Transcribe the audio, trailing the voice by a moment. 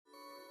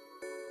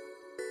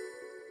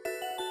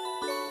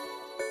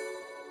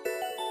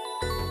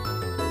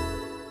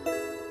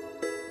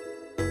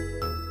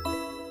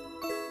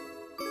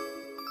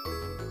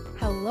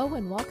Hello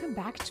and welcome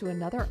back to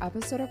another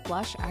episode of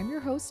Blush. I'm your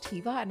host,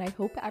 Hiva, and I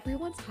hope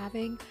everyone's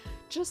having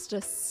just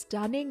a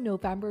stunning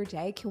November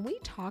day. Can we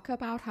talk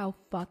about how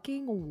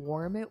fucking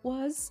warm it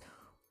was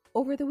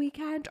over the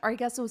weekend? Or I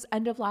guess it was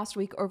end of last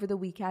week, over the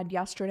weekend,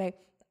 yesterday.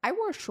 I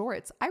wore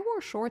shorts.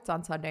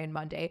 On Sunday and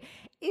Monday.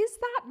 Is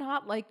that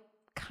not like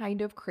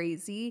kind of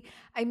crazy?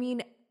 I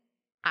mean,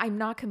 I'm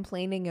not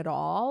complaining at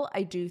all.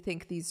 I do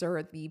think these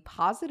are the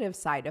positive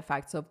side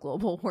effects of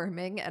global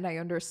warming, and I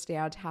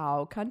understand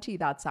how cunty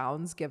that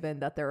sounds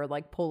given that there are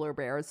like polar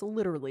bears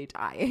literally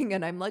dying,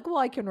 and I'm like, well,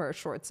 I can wear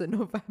shorts in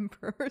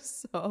November,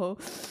 so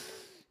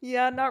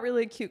yeah, not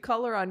really a cute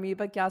color on me,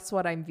 but guess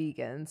what? I'm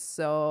vegan,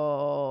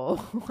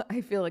 so I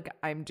feel like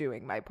I'm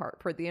doing my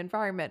part for the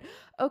environment.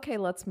 Okay,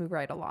 let's move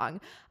right along.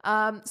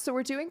 So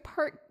we're doing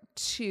part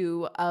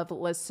 2 of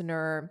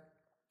listener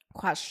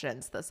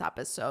questions this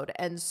episode.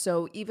 And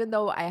so even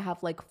though I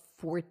have like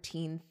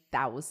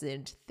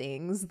 14,000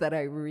 things that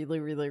I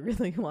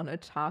really want to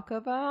talk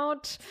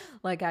about,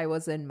 like I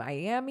was in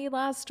Miami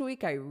last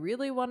week, I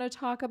really want to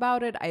talk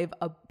about it. I have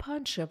a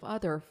bunch of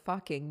other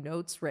fucking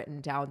notes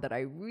written down that I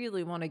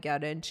really want to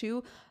get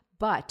into.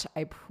 But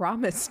I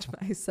promised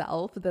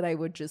myself that I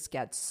would just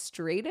get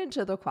straight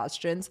into the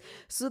questions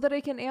so that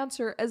I can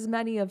answer as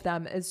many of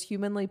them as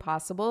humanly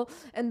possible.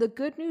 And the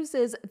good news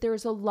is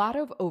there's a lot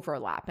of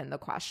overlap in the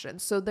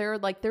questions. So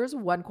there's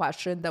one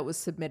question that was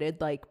submitted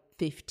like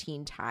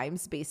 15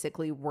 times,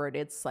 basically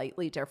worded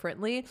slightly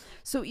differently.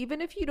 So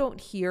even if you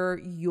don't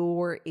hear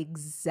your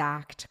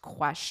exact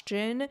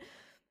question,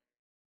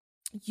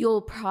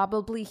 you'll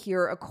probably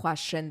hear a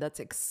question that's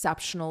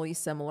exceptionally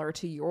similar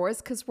to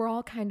yours because we're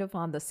all kind of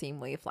on the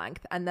same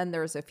wavelength. And then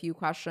there's a few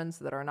questions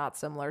that are not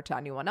similar to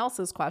anyone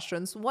else's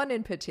questions. One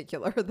in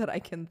particular that I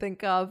can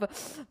think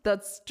of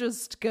that's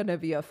just going to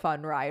be a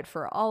fun ride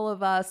for all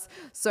of us.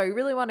 So I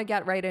really want to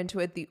get right into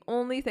it. The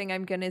only thing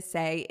I'm going to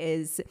say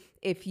is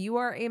if you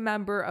are a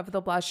member of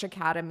the Blush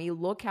Academy,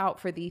 look out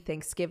for the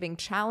Thanksgiving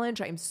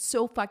challenge. I'm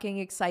so fucking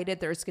excited.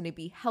 There's going to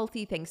be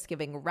healthy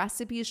Thanksgiving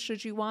recipes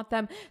should you want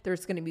them.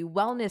 There's going to be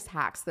wellness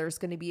hacks. There's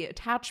going to be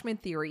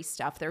attachment theory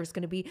stuff. There's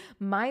going to be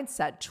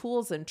mindset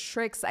tools and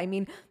tricks. I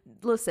mean,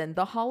 listen,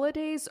 the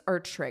holidays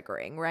are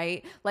triggering,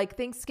 right? Like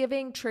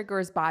Thanksgiving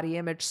triggers body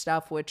image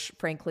stuff, which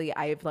frankly,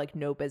 I have like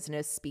no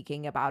business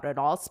speaking about at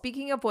all.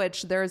 Speaking of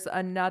which, there's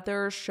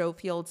another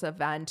Showfields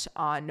event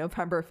on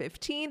November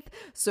 15th.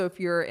 So if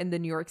you're in the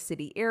New York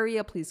City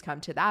area, please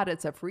come to that.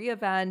 It's a free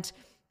event.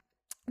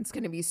 It's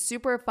going to be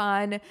super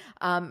fun.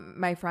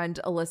 My friend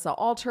Alyssa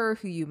Alter,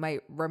 who you might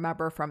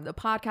remember from the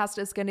podcast,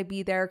 is going to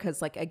be there because,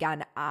 like,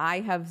 again, I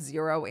have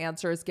zero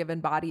answers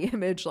given body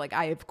image. Like,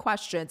 I have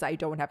questions. I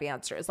don't have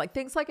answers. Like,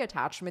 things like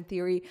attachment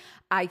theory,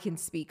 I can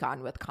speak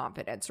on with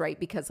confidence, right?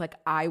 Because, like,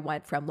 I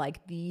went from,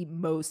 like, the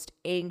most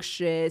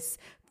anxious,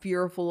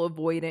 fearful,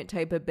 avoidant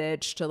type of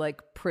bitch to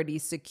like pretty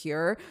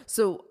secure.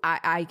 So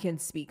I can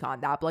speak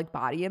on that. But like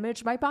body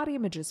image, my body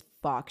image is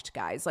fucked,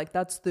 guys. Like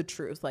that's the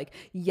truth. Like,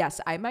 yes,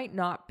 I might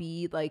not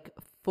be like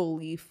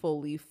fully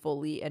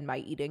in my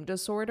eating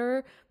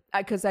disorder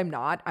because I'm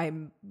not.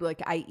 I'm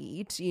like, I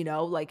eat, you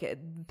know, like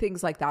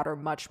things like that are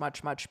much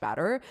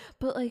better.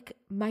 But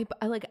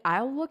like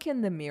I'll look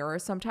in the mirror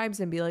sometimes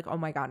and be like, oh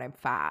my God, I'm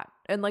fat.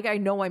 And like, I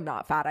know I'm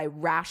not fat. I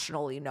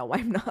rationally know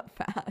I'm not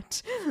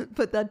fat,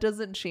 but that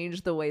doesn't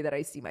change the way that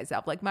I see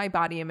myself. Like my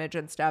body image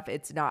and stuff,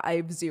 it's not, I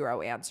have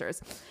zero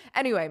answers.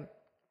 Anyway,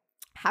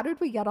 how did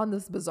we get on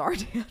this bizarre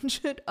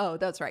tangent? Oh,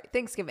 that's right.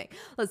 Thanksgiving.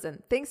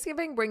 Listen,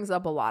 Thanksgiving brings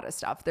up a lot of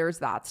stuff. There's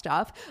that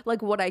stuff.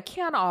 Like what I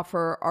can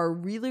offer are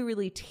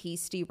really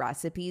tasty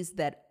recipes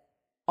that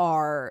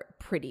are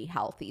pretty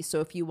healthy. So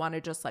if you want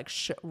to just like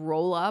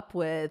roll up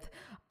with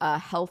a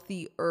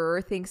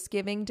healthier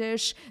Thanksgiving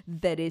dish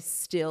that is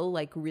still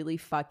like really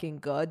fucking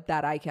good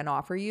that I can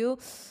offer you.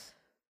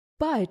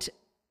 But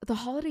the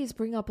holidays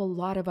bring up a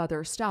lot of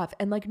other stuff.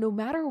 And like, no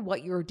matter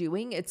what you're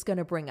doing, it's going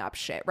to bring up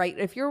shit, right?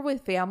 If you're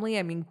with family,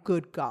 I mean,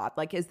 good God,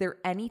 like, is there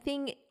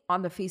anything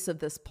on the face of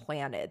this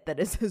planet that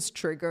is as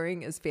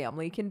triggering as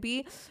family can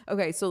be?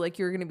 Okay, so like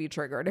you're going to be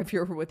triggered if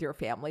you're with your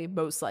family,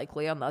 most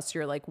likely, unless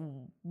you're like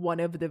one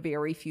of the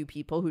very few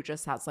people who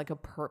just has like a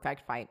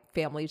perfect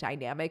family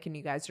dynamic and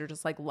you guys are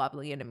just like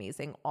lovely and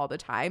amazing all the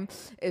time.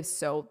 If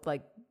so,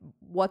 like,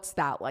 what's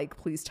that like?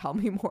 Please tell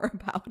me more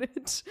about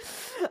it.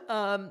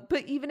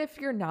 But even if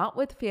you're not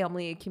with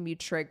family, it can be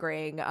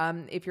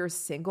triggering. If you're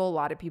single, a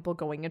lot of people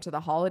going into the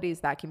holidays,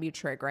 that can be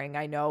triggering.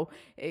 I know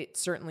it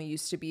certainly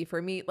used to be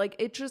for me. Like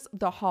it just,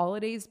 the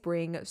holidays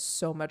bring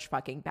so much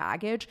fucking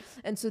baggage.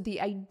 And so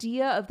the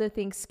idea of the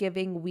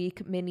Thanksgiving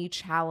week mini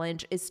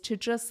challenge is to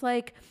just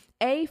like,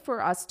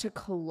 for us to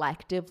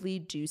collectively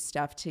do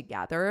stuff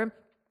together.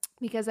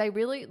 Because I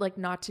really like,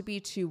 not to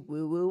be too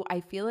woo-woo, I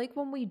feel like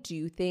when we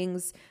do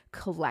things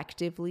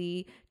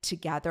collectively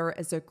together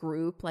as a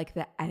group, like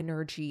the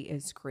energy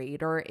is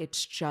greater.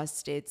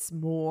 It's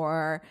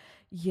more,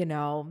 you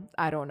know,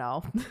 I don't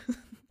know.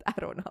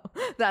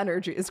 The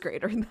energy is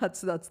greater.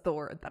 That's the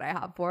word that I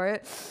have for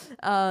it.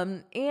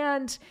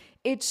 And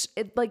it's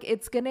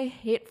going to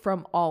hit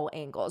from all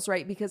angles,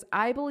 right? Because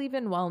I believe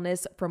in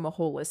wellness from a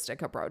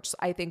holistic approach. So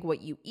I think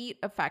what you eat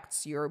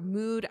affects your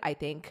mood. I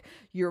think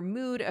your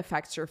mood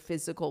affects your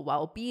physical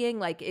well-being.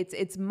 Like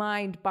it's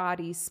mind,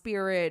 body,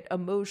 spirit,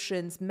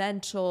 emotions,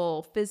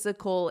 mental,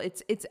 physical.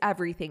 It's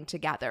everything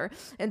together.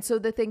 And so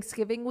the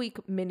Thanksgiving week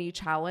mini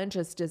challenge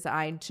is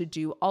designed to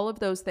do all of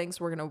those things.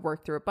 We're going to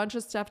work through a bunch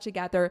of stuff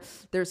together.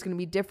 There's going to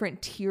be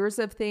different tiers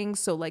of things.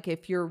 So like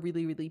if you're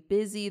really, really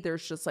busy,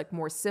 there's just like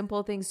more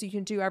simple things you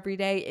can do every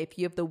day. If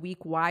you have the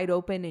week wide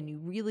open and you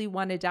really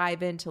want to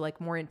dive into like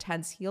more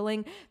intense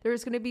healing,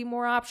 there's going to be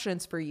more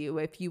options for you.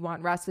 If you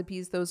want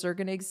recipes, those are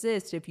going to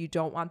exist. If you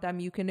don't want them,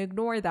 you can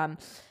ignore them.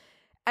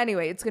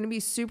 Anyway, it's going to be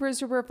super,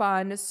 super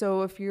fun.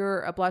 So if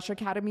you're a Blush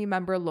Academy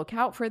member, look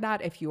out for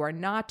that. If you are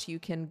not, you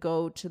can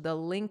go to the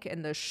link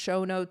in the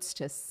show notes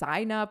to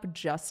sign up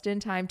just in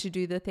time to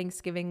do the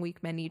Thanksgiving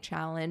week mini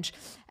challenge.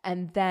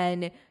 And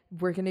then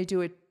we're going to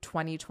do a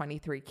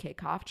 2023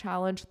 kickoff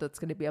challenge that's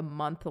going to be a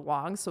month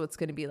long. So it's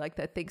going to be like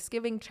the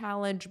Thanksgiving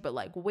challenge, but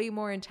like way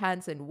more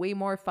intense and way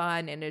more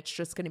fun. And it's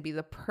just going to be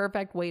the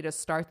perfect way to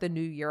start the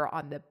new year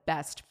on the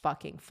best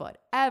fucking foot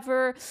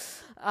ever.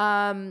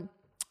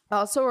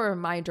 Also a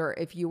reminder,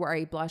 if you are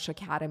a Blush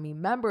Academy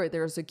member,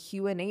 there's a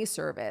Q&A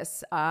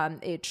service.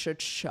 It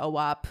should show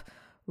up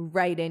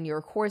right in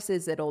your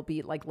courses. It'll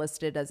be like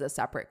listed as a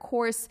separate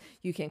course.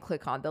 You can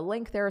click on the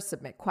link there,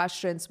 submit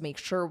questions. Make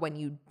sure when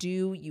you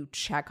do, you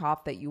check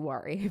off that you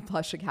are a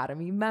Blush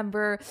Academy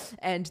member,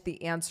 and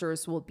the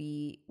answers will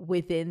be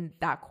within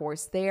that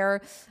course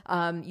there.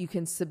 You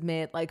can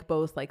submit like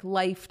both like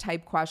life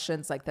type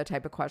questions, like the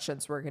type of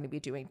questions we're going to be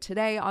doing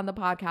today on the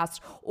podcast,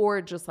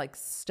 or just like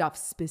stuff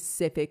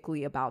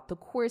specifically about the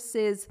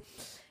courses.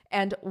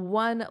 And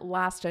one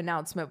last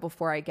announcement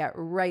before I get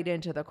right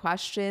into the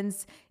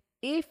questions.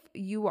 If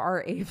you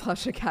are a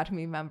Blush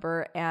Academy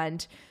member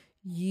and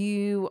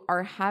you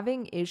are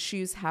having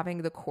issues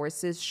having the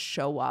courses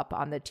show up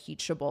on the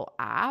Teachable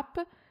app,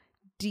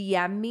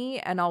 DM me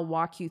and I'll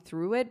walk you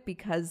through it,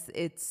 because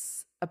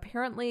it's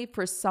apparently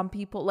for some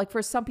people, like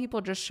for some people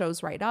it just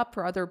shows right up.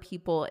 For other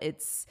people,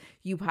 it's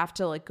you have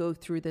to like go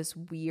through this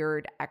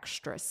weird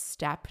extra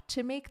step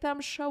to make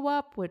them show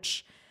up,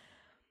 which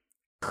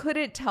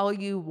couldn't tell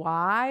you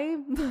why.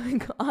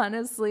 Like,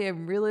 honestly,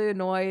 I'm really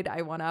annoyed.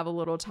 I want to have a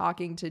little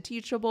talking to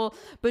Teachable,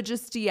 but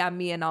just DM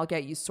me and I'll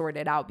get you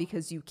sorted out,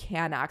 because you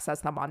can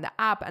access them on the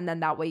app. And then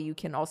that way you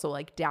can also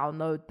like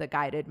download the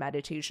guided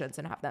meditations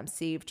and have them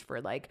saved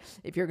for like,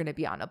 if you're going to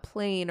be on a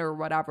plane or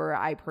whatever.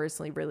 I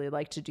personally really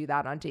like to do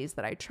that on days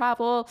that I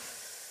travel.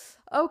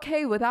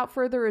 Okay, without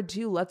further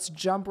ado, let's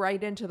jump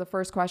right into the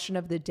first question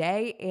of the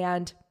day.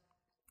 And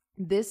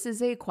this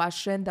is a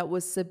question that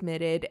was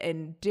submitted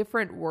in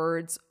different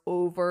words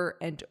over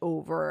and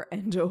over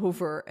and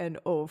over and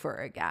over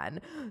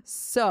again.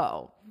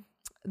 So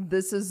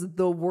this is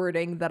the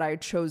wording that I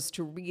chose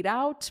to read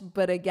out.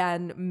 But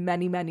again,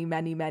 many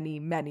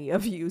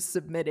of you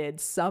submitted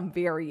some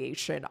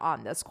variation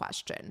on this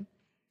question.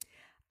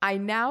 I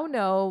now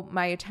know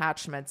my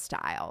attachment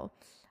style.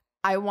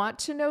 I want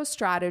to know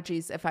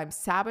strategies if I'm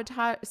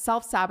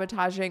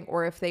self-sabotaging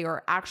or if they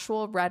are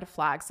actual red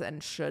flags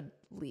and should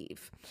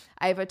leave.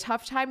 I have a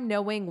tough time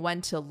knowing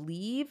when to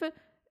leave,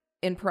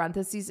 in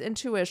parentheses,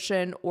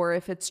 intuition, or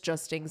if it's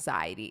just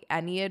anxiety.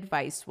 Any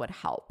advice would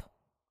help.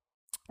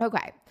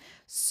 Okay,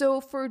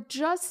 so for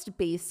just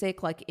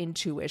basic like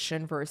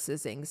intuition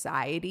versus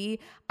anxiety,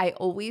 I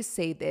always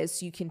say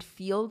this: you can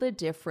feel the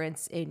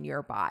difference in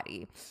your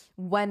body.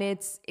 When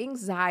it's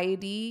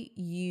anxiety,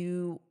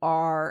 you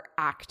are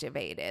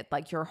activated,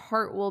 like your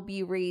heart will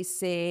be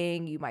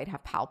racing, you might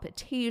have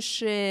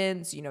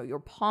palpitations, your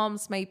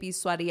palms might be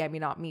sweaty. I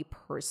mean, not me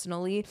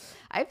personally.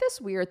 I have this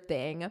weird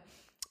thing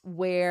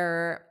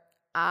where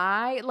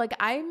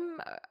I'm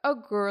a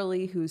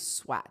girly who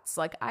sweats.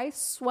 Like I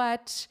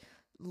sweat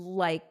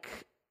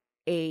like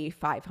a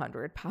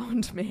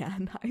 500-pound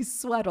man. I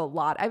sweat a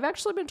lot. I've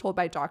actually been told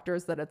by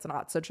doctors that it's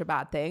not such a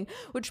bad thing,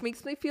 which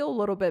makes me feel a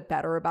little bit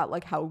better about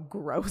like how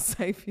gross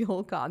I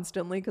feel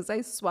constantly, because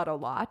I sweat a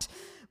lot.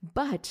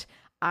 But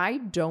I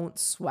don't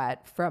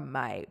sweat from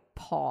my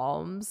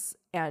palms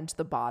and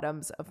the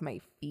bottoms of my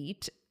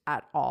feet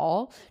at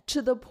all,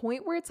 to the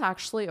point where it's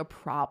actually a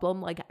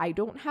problem. Like I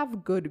don't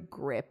have good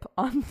grip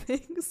on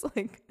things.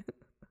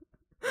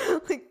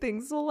 Like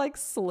things will like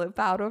slip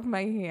out of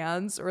my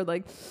hands, or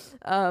like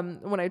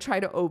when I try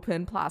to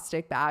open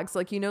plastic bags,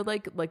 like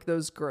like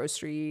those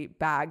grocery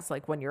bags,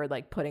 like when you're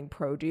like putting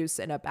produce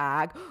in a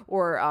bag,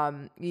 or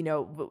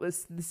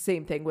it's the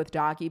same thing with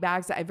doggy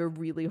bags. I have a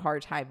really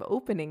hard time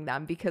opening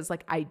them because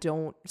like I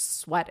don't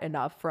sweat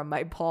enough from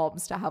my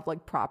palms to have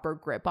like proper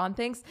grip on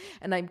things.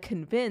 And I'm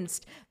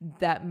convinced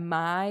that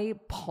my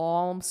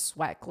palm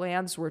sweat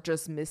glands were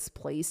just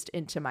misplaced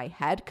into my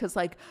head, because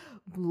like,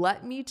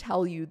 let me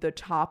tell you, the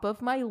top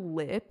of my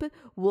lip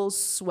will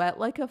sweat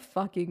like a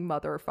fucking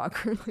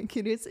motherfucker. Like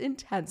it is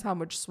intense how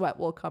much sweat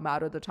will come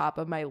out of the top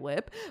of my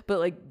lip, but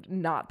like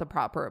not the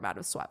proper amount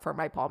of sweat for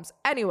my palms.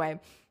 Anyway,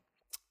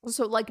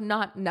 so like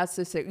not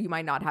necessarily, you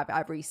might not have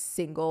every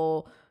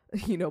single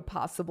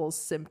possible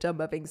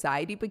symptom of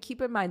anxiety. But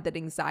keep in mind that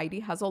anxiety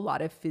has a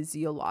lot of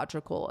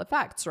physiological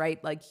effects,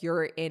 right? Like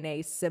you're in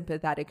a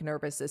sympathetic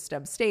nervous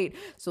system state.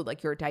 So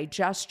like your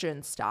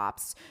digestion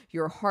stops,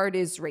 your heart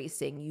is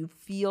racing, you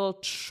feel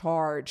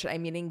charged. I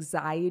mean,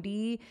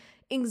 anxiety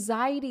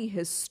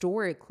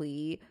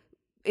historically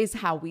is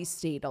how we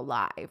stayed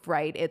alive,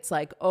 right? It's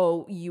like,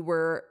 oh, you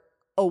were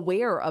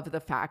aware of the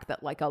fact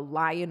that like a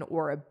lion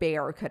or a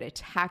bear could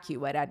attack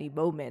you at any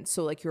moment.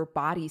 So like your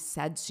body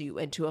sends you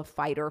into a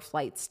fight or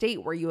flight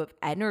state where you have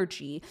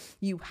energy,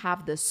 you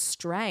have the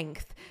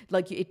strength,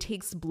 like it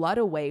takes blood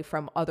away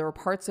from other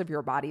parts of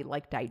your body,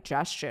 like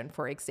digestion,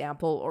 for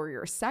example, or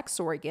your sex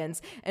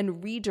organs,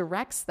 and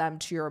redirects them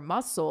to your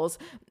muscles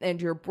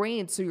and your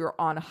brain. So you're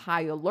on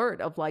high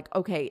alert of like,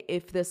 okay,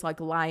 if this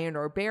like lion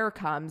or bear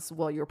comes,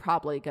 well, you're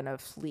probably going to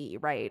flee,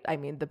 right? I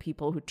mean, the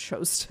people who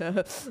chose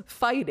to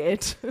fight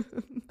it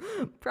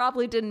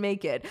probably didn't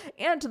make it.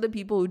 And to the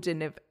people who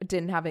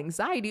didn't have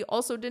anxiety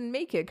also didn't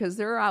make it because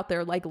they're out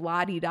there like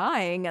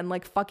la-di-dying and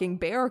like fucking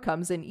bear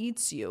comes and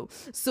eats you.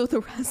 So the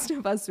rest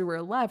of us who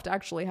are left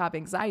actually have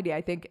anxiety.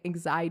 I think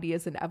anxiety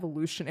is an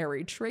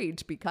evolutionary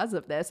trait because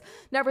of this.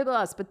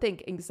 Nevertheless, but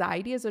think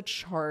anxiety is a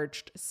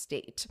charged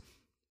state.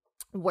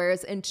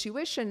 Whereas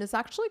intuition is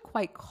actually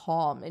quite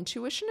calm.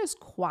 Intuition is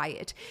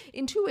quiet.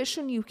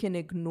 Intuition you can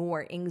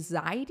ignore.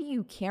 Anxiety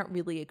you can't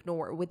really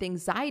ignore. With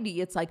anxiety,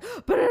 it's like,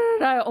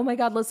 oh my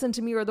God, listen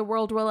to me or the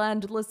world will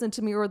end. Listen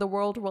to me or the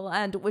world will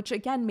end, which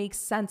again makes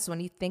sense when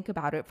you think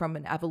about it from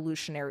an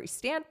evolutionary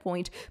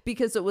standpoint,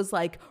 because it was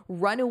like,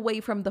 run away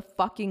from the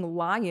fucking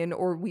lion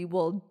or we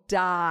will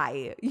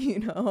die,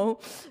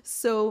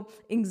 So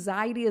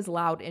anxiety is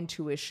loud,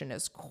 intuition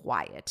is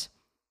quiet.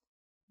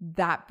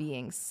 That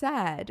being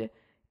said,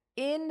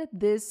 in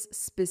this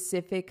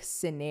specific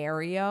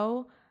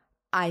scenario,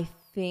 I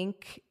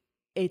think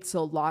it's a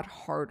lot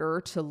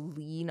harder to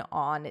lean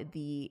on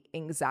the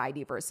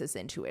anxiety versus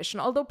intuition,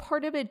 although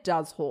part of it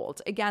does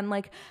hold. Again,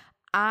 like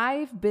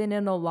I've been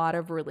in a lot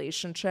of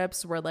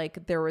relationships where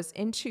like there was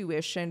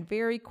intuition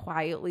very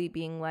quietly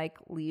being like,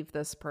 leave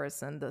this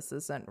person, this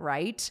isn't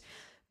right.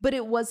 But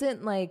it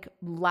wasn't like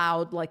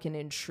loud, like an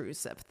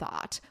intrusive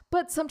thought.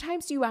 But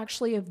sometimes you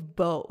actually have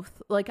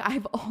both. Like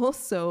I've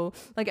also,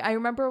 like I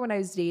remember when I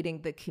was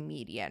dating the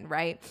comedian,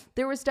 right?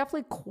 There was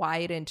definitely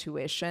quiet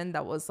intuition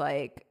that was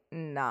like,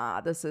 nah,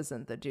 this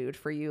isn't the dude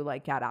for you.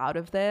 Like get out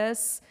of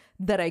this,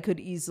 that I could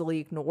easily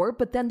ignore.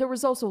 But then there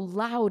was also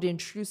loud,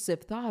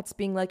 intrusive thoughts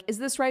being like, is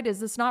this right? Is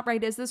this not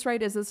right? Is this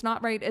right? Is this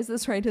not right? Is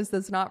this right? Is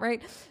this not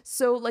right?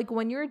 So like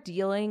when you're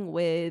dealing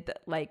with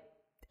like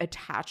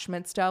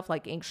attachment stuff,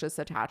 like anxious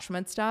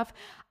attachment stuff,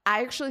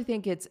 I actually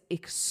think it's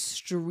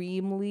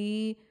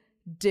extremely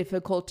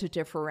difficult to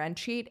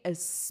differentiate,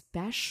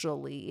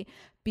 especially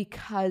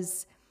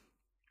because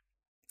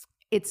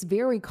it's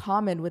very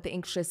common with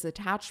anxious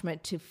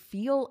attachment to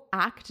feel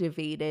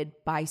activated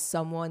by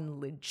someone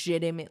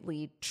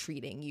legitimately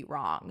treating you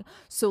wrong.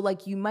 So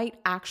like you might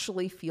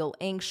actually feel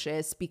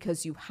anxious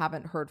because you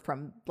haven't heard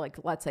from like,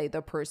 let's say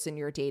the person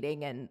you're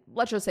dating in,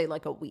 let's just say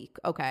like a week.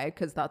 Okay.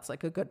 Because that's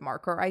like a good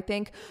marker, I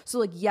think. So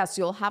like, yes,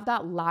 you'll have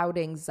that loud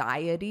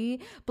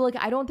anxiety, but like,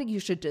 I don't think you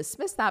should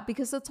dismiss that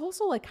because it's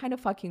also like kind of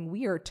fucking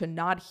weird to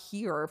not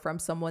hear from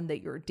someone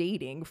that you're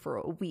dating for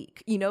a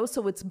week,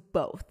 So it's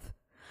both.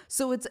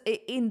 So it's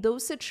in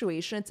those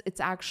situations, it's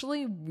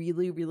actually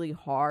really, really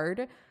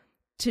hard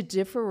to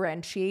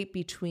differentiate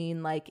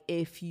between like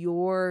if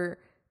you're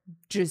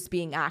just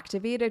being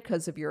activated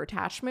because of your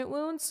attachment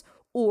wounds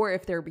or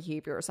if their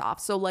behavior is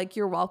off. So like,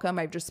 you're welcome.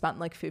 I've just spent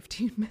like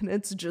 15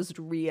 minutes just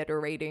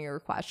reiterating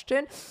your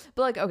question.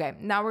 But like, okay,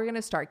 now we're going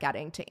to start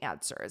getting to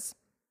answers.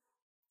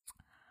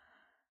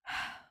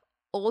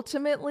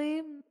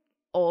 Ultimately,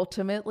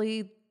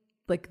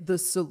 like the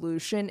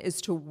solution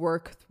is to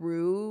work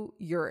through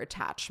your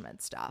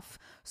attachment stuff.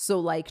 So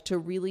like to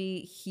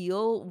really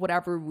heal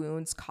whatever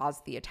wounds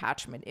caused the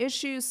attachment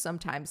issues.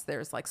 Sometimes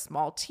there's like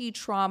small T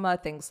trauma,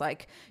 things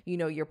like,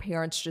 your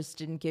parents just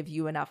didn't give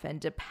you enough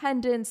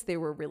independence. They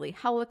were really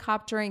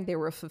helicoptering. They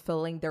were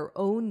fulfilling their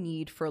own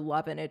need for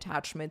love and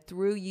attachment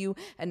through you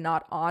and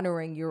not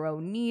honoring your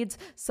own needs.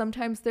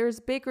 Sometimes there's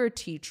bigger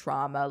T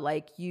trauma,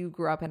 like you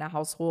grew up in a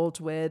household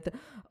with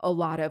a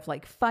lot of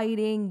like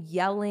fighting,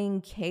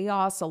 yelling,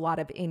 chaos, a lot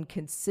of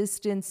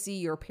inconsistency.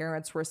 Your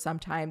parents were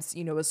sometimes,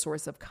 a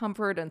source of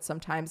comfort and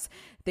sometimes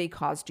they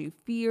caused you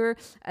fear.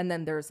 And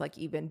then there's like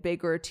even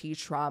bigger T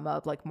trauma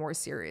of like more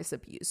serious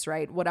abuse,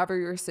 right? Whatever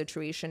your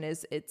situation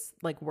is, it's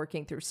like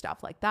working through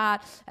stuff like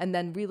that. And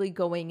then really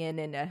going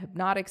in a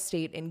hypnotic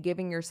state and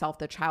giving yourself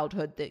the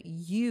childhood that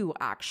you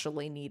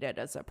actually needed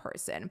as a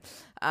person.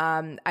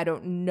 I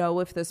don't know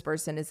if this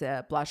person is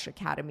a Blush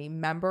Academy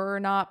member or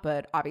not,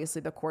 but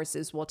obviously the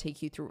courses will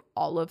take you through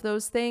all of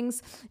those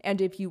things.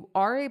 And if you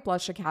are a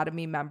Blush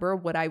Academy member,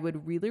 what I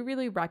would really,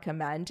 really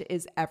recommend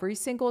is every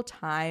single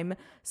time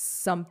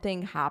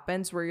something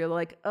happens where you're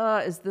like,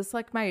 is this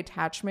like my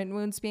attachment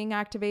wounds being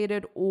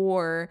activated?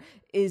 Or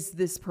is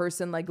this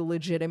person like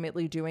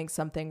legitimately doing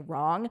something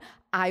wrong,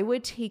 I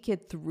would take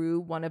it through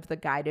one of the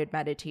guided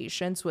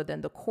meditations within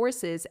the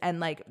courses and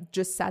like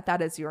just set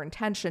that as your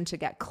intention to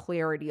get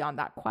clarity on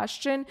that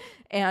question.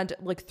 And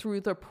like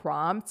through the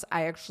prompts,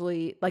 I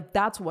actually like,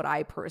 that's what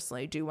I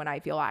personally do when I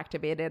feel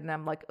activated and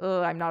I'm like,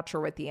 oh, I'm not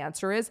sure what the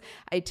answer is.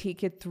 I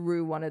take it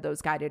through one of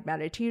those guided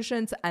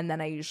meditations and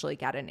then I usually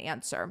get an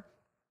answer.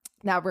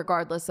 Now,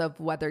 regardless of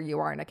whether you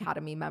are an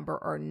Academy member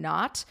or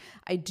not,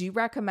 I do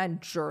recommend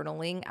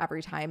journaling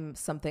every time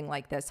something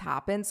like this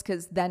happens,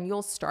 because then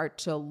you'll start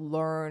to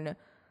learn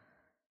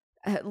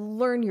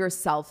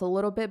yourself a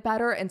little bit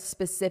better. And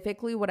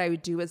specifically what I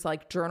would do is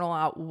like journal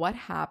out what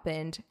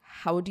happened,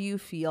 how do you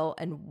feel,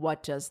 and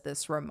what does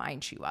this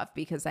remind you of?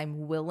 Because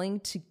I'm willing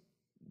to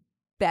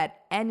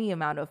bet any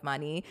amount of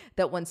money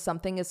that when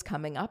something is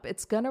coming up,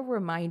 it's going to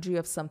remind you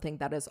of something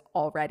that has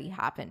already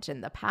happened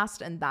in the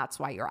past. And that's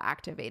why you're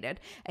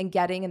activated. And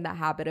getting in the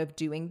habit of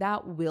doing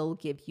that will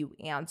give you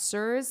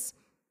answers.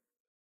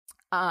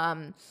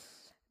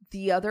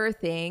 The other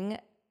thing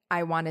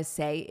I want to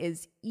say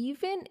is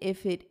even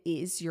if it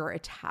is your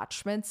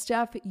attachment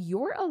stuff,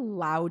 you're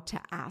allowed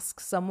to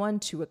ask someone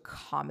to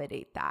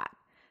accommodate that,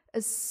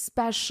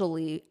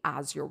 especially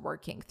as you're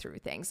working through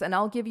things. And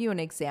I'll give you an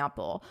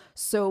example.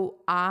 So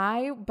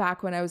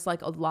back when I was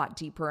like a lot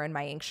deeper in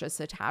my anxious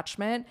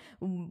attachment,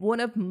 one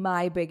of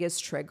my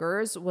biggest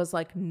triggers was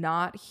like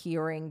not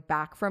hearing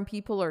back from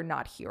people or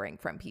not hearing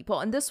from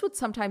people. And this would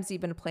sometimes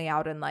even play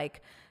out in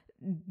like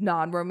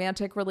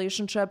non-romantic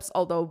relationships,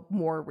 although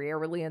more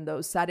rarely in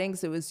those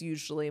settings. It was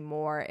usually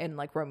more in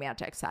like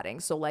romantic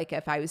settings. So like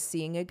if I was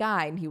seeing a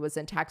guy and he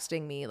wasn't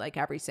texting me like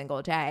every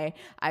single day,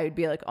 I would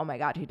be like, oh my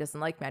God, he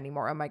doesn't like me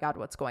anymore. Oh my God,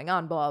 what's going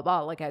on? Blah, blah,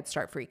 blah. Like I'd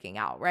start freaking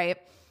out, right?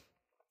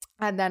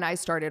 And then I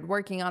started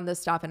working on this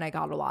stuff and I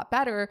got a lot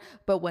better.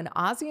 But when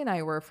Ozzy and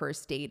I were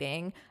first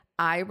dating,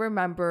 I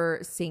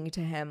remember saying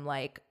to him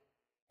like,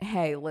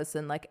 hey,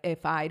 listen, like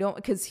if I don't,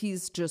 because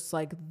he's just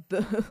like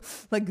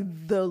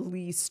the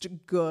least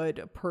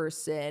good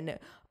person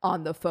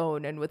on the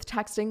phone and with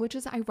texting, which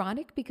is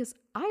ironic because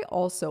I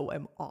also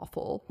am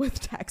awful with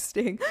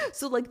texting.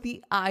 So like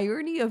the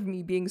irony of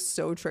me being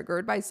so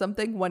triggered by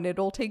something when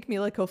it'll take me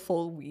like a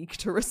full week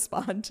to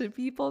respond to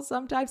people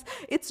sometimes,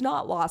 it's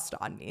not lost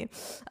on me.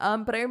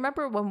 But I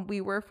remember when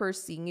we were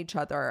first seeing each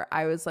other,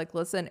 I was like,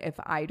 listen, if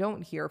I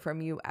don't hear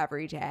from you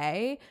every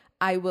day,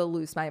 I will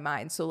lose my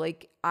mind. So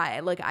like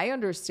I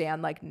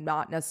understand like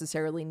not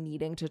necessarily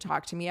needing to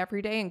talk to me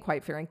every day. And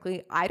quite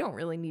frankly, I don't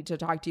really need to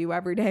talk to you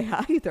every day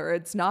either.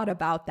 It's not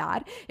about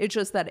that. It's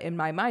just that in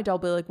my mind, I'll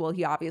be like, well,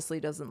 he obviously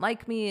doesn't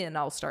like me, and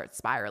I'll start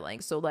spiraling.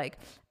 So like,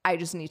 I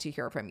just need to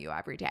hear from you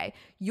every day.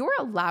 You're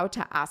allowed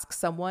to ask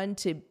someone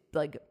to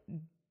like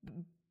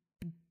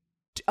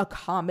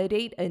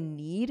accommodate a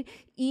need,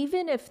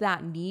 even if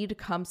that need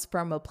comes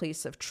from a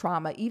place of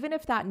trauma, even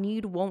if that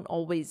need won't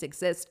always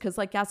exist. Because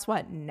like, guess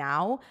what?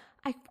 Now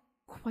I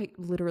quite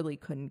literally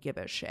couldn't give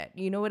a shit.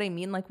 You know what I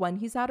mean? Like when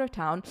he's out of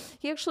town,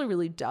 he actually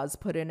really does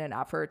put in an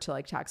effort to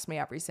like text me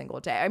every single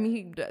day. I mean,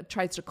 he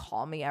tries to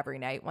call me every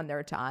night when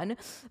they're done.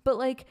 But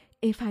like,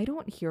 if I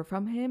don't hear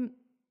from him,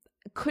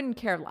 couldn't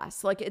care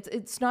less. Like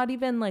it's not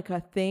even like a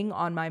thing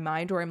on my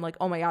mind where I'm like,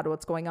 oh my God,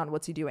 what's going on?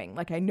 What's he doing?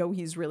 Like I know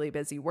he's really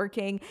busy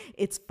working.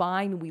 It's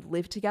fine. We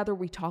live together.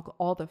 We talk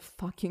all the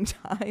fucking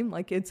time.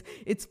 Like it's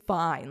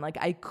fine. Like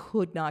I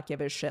could not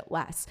give a shit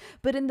less.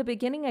 But in the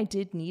beginning I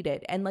did need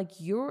it. And like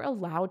you're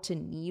allowed to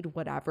need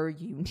whatever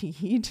you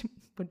need,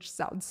 which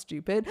sounds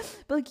stupid,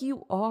 but like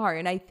you are.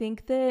 And I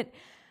think that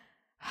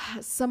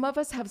some of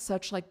us have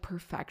such like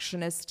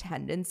perfectionist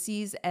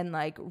tendencies and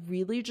like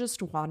really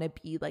just want to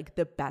be like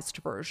the best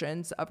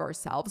versions of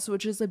ourselves,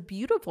 which is a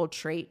beautiful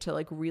trait to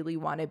like really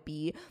want to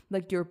be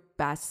like your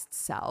best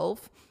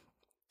self.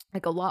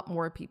 Like a lot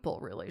more people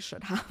really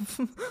should have.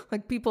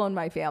 Like people in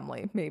my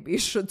family maybe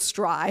should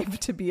strive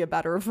to be a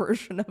better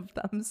version of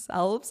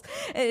themselves.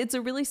 It's a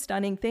really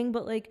stunning thing,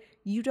 but like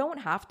you don't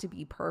have to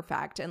be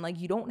perfect, and like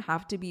you don't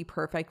have to be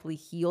perfectly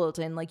healed,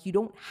 and like you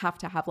don't have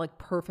to have like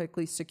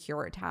perfectly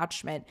secure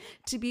attachment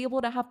to be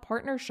able to have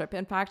partnership.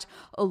 In fact,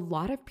 a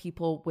lot of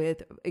people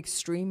with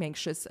extreme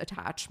anxious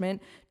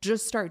attachment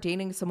just start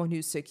dating someone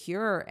who's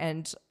secure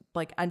and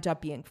like end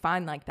up being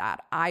fine like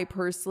that. I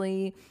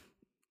personally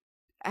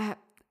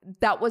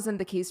that wasn't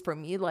the case for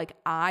me. Like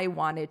I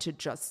wanted to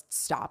just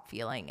stop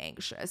feeling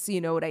anxious.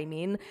 You know what I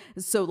mean?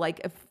 So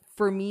like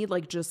for me,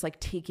 like just like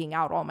taking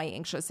out all my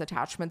anxious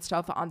attachment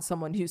stuff on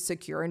someone who's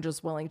secure and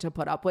just willing to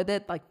put up with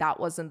it, like that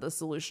wasn't the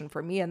solution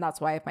for me. And that's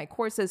why I have my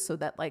courses, so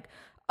that like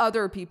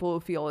other people who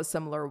feel a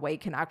similar way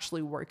can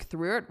actually work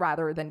through it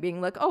rather than being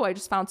like, oh, I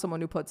just found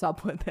someone who puts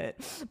up with it.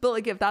 But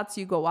like, if that's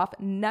you, go off.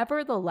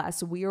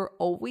 Nevertheless, we are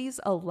always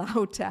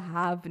allowed to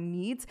have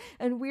needs,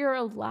 and we are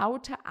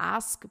allowed to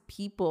ask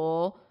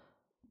people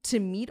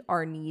to meet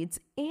our needs.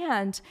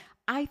 And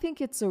I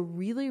think it's a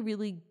really,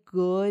 really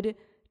good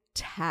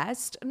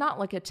test, not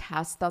like a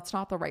test, that's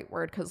not the right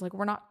word, because like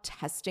we're not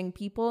testing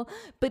people,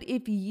 but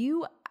if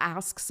you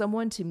ask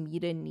someone to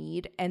meet a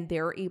need and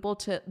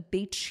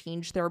they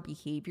change their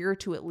behavior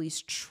to at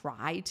least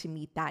try to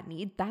meet that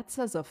need, that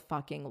says a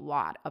fucking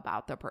lot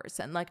about the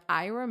person. Like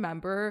I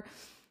remember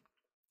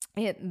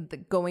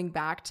going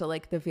back to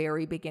like the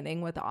very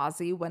beginning with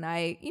Ozzy, when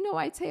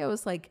I'd say I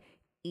was like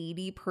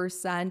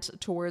 80%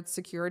 towards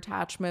secure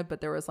attachment,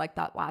 but there was like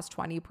that last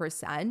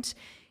 20%.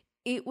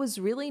 It was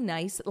really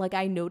nice. Like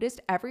I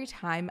noticed every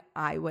time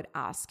I would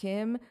ask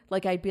him,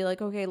 like I'd be like,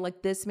 okay,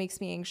 like this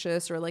makes me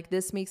anxious, or like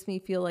this makes me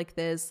feel like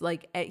this.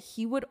 Like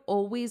he would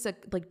always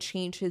like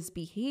change his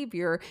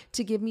behavior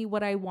to give me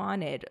what I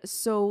wanted.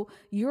 So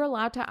you're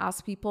allowed to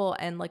ask people,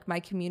 and like my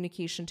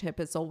communication tip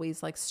is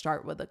always like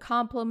start with a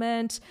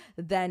compliment,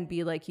 then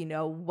be like,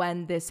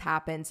 when this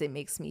happens, it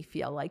makes me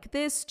feel like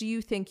this. Do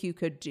you think you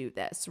could do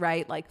this?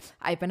 Right? Like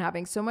I've been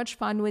having so much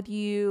fun with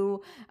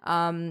you.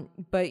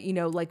 But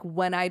like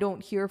when I don't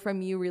hear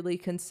from you really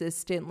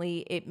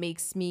consistently, it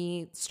makes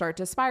me start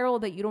to spiral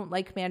that you don't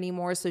like me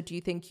anymore. So do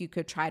you think you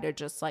could try to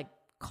just like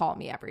call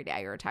me every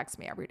day or text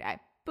me every day?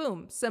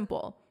 Boom,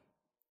 simple.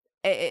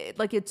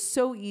 It's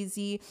so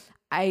easy.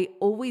 I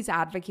always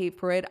advocate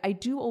for it. I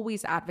do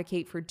always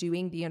advocate for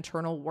doing the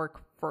internal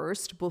work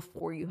first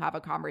before you have a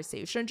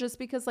conversation, just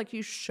because like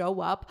you show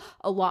up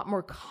a lot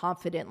more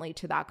confidently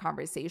to that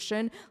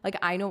conversation. Like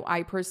I know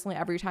I personally,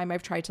 every time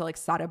I've tried to like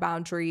set a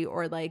boundary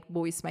or like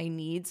voice my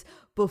needs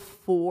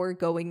before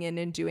going in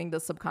and doing the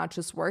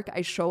subconscious work,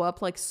 I show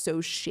up like so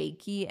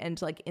shaky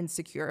and like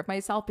insecure of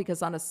myself,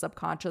 because on a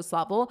subconscious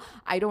level,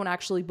 I don't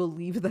actually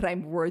believe that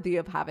I'm worthy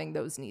of having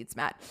those needs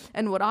met.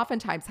 And what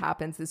oftentimes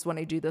happens is when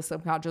I do the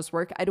subconscious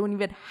work, I don't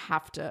even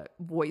have to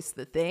voice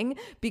the thing,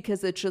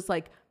 because it's just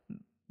like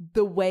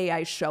the way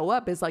I show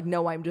up is like,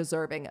 no, I'm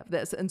deserving of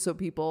this. And so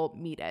people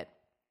meet it.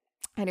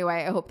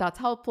 Anyway, I hope that's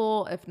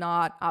helpful. If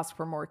not, ask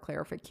for more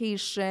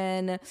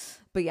clarification.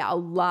 But yeah, a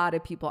lot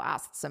of people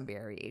asked some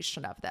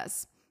variation of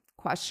this.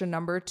 Question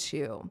number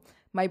 2.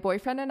 My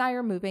boyfriend and I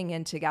are moving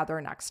in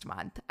together next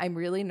month. I'm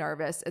really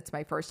nervous. It's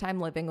my first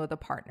time living with a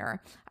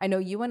partner. I know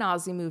you and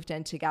Ozzy moved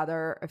in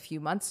together a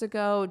few months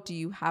ago. Did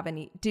you have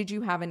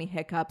any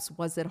hiccups?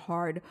 Was it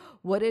hard?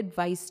 What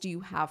advice do you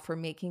have for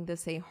making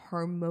this a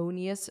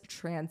harmonious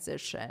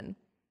transition?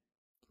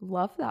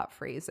 Love that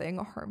phrasing,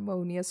 a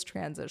harmonious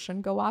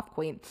transition. Go off,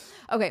 queen.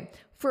 Okay,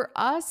 for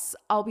us,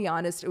 I'll be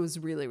honest, it was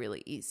really,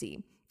 really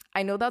easy.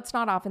 I know that's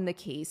not often the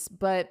case,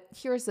 but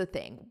here's the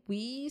thing.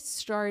 We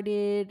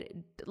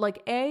started,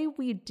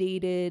 we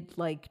dated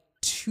like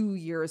 2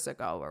 years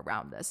ago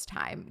around this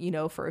time,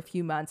 for a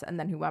few months, and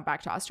then he went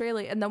back to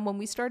Australia. And then when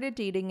we started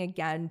dating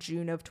again,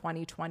 June of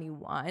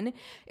 2021,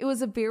 it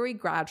was a very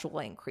gradual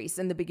increase.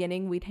 In the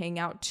beginning, we'd hang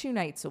out 2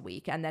 nights a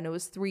week, and then it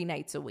was 3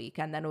 nights a week,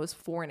 and then it was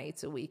 4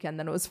 nights a week, and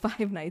then it was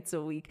 5 nights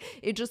a week.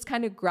 It just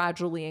kind of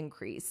gradually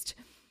increased.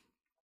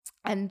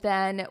 And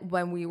then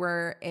when we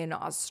were in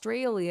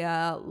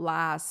Australia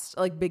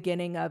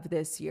beginning of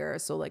this year,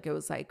 so it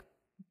was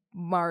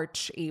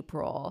March,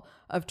 April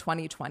of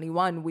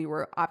 2021, we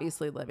were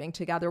obviously living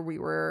together. We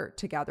were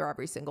together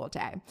every single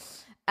day.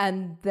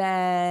 And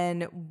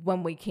then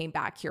when we came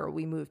back here,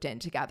 we moved in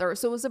together.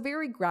 So it was a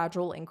very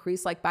gradual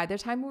increase. By the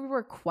time we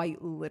were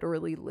quite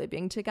literally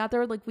living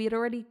together, we had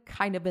already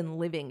kind of been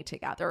living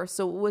together.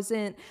 So it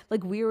wasn't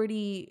we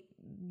already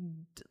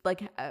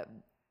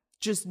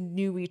just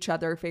knew each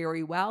other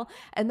very well.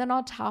 And then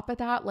on top of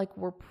that,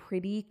 we're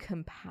pretty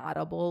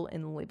compatible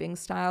in living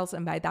styles.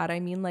 And by that, I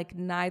mean,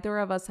 neither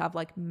of us have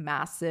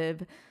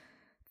massive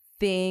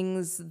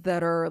things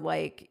that are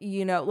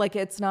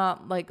it's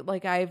not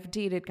I've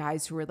dated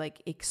guys who are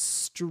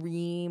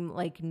extreme,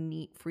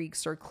 neat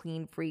freaks or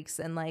clean freaks.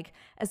 And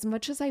as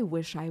much as I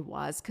wish I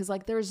was, cause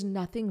there's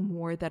nothing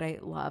more that I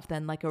love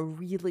than a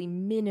really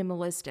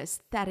minimalist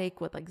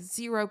aesthetic with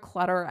zero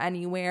clutter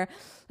anywhere.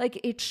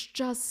 It's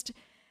just,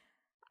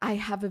 I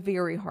have a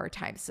very hard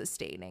time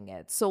sustaining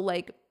it. So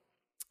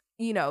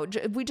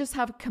we just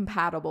have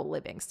compatible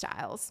living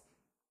styles.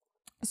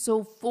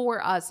 So for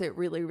us, it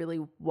really, really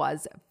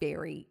was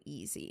very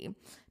easy.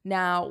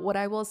 Now, what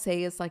I will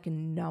say is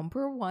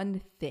number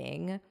one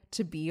thing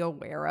to be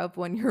aware of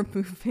when you're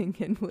moving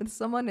in with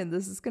someone, and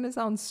this is going to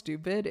sound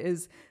stupid,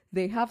 is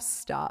they have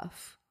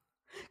stuff.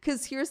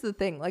 Because here's the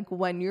thing,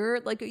 when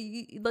you're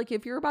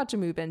if you're about to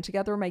move in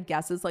together, my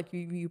guess is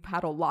you've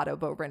had a lot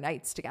of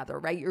overnights together,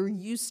 right? You're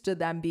used to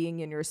them being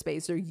in your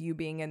space or you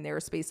being in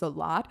their space a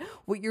lot.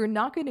 What you're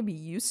not going to be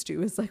used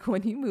to is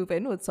when you move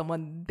in with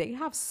someone, they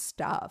have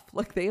stuff,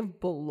 they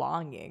have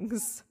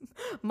belongings.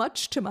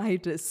 Much to my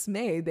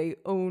dismay, they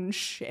own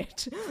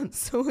shit.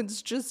 So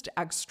it's just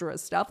extra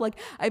stuff.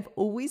 I've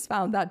always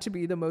found that to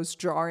be the most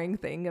jarring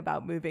thing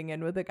about moving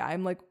in with a guy.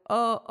 I'm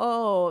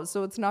oh,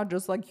 so it's not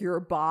just your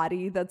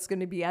body that's going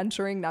to be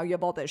entering. Now you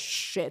have all this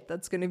shit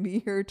that's going to be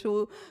here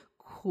too.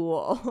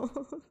 Cool.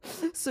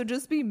 So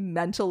just be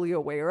mentally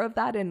aware of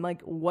that and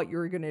what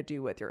you're going to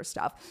do with your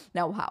stuff.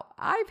 Now, how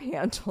I've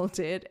handled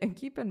it, and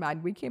keep in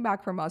mind, we came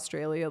back from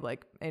Australia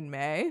in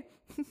May.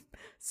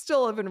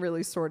 Still haven't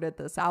really sorted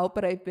this out,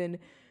 but I've been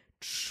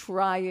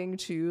trying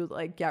to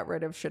like get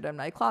rid of shit in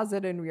my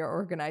closet and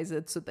reorganize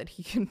it so that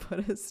he can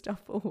put his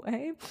stuff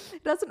away.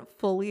 It hasn't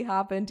fully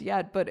happened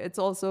yet, but it's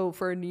also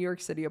for a New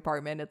York City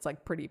apartment, it's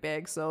like pretty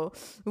big, so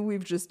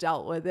we've just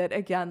dealt with it.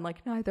 Again,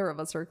 like neither of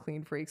us are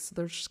clean freaks, so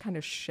there's just kind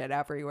of shit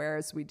everywhere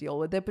as we deal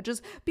with it, but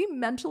just be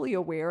mentally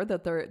aware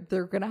that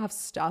they're gonna have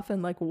stuff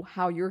and like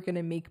how you're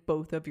gonna make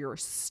both of your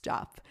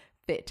stuff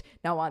fit.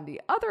 Now, on the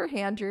other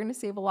hand, you're going to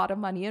save a lot of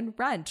money in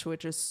rent,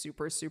 which is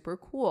super, super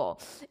cool.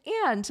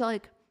 And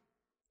like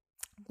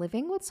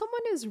living with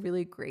someone is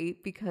really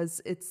great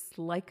because it's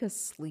like a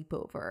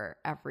sleepover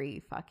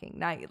every fucking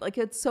night. Like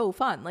it's so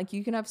fun. Like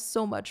you can have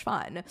so much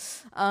fun.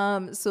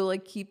 So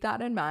like keep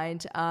that in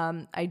mind.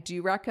 I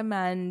do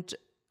recommend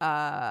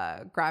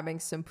grabbing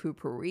some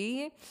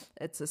Poo-Pourri.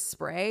 It's a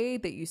spray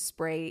that you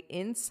spray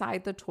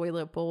inside the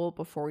toilet bowl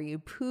before you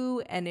poo,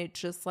 and it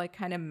just like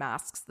kind of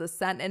masks the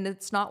scent, and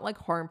it's not like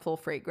harmful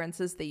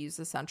fragrances. They use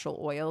essential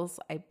oils,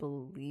 I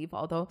believe,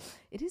 although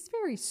it is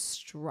very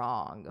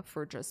strong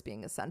for just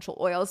being essential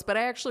oils, but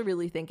I actually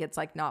really think it's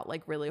like not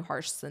like really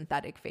harsh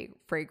synthetic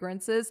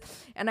fragrances,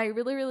 and I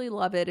really, really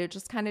love it. It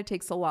just kind of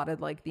takes a lot of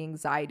like the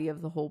anxiety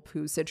of the whole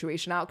poo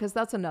situation out, because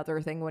that's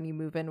another thing when you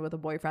move in with a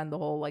boyfriend, the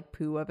whole like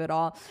poo of it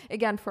all.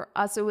 Again, for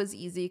us, it was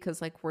easy because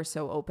like we're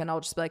so open. I'll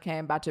just be like, hey,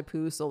 I'm about to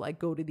poo, so like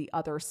go to the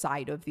other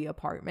side of the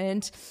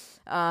apartment.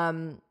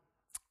 So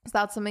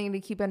that's something to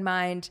keep in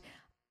mind.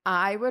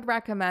 I would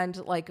recommend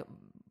like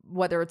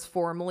whether it's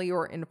formally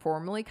or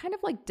informally, kind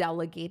of like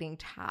delegating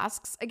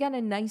tasks. Again,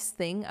 a nice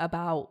thing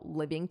about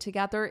living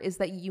together is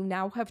that you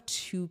now have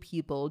two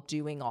people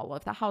doing all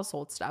of the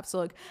household stuff. So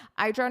like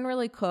I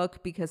generally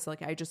cook because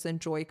like I just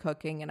enjoy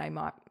cooking, and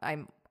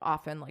I'm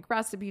often like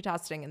recipe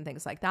testing and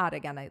things like that.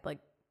 Again, I like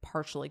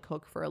partially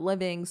cook for a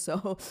living,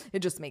 so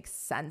it just makes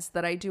sense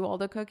that I do all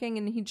the cooking,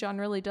 and he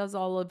generally does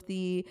all of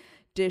the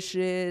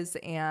dishes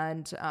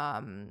and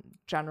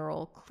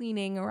general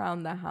cleaning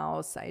around the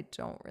house. I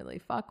don't really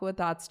fuck with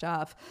that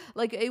stuff.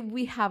 Like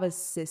we have a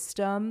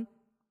system.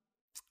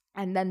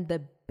 And then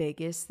the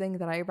biggest thing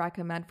that I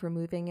recommend for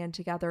moving in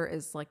together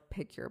is like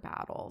pick your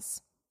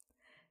battles.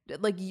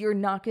 Like you're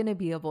not going to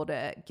be able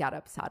to get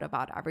upset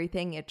about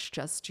everything. It's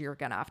just you're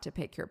going to have to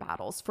pick your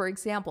battles. For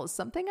example,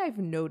 something I've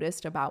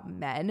noticed about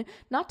men,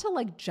 not to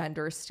like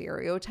gender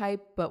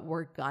stereotype, but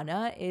we're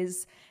gonna,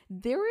 is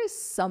there is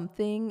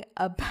something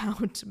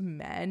about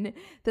men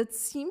that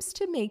seems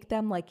to make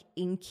them like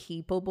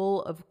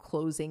incapable of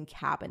closing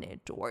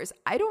cabinet doors.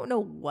 I don't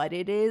know what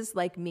it is.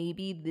 Like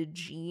maybe the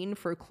gene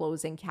for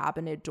closing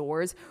cabinet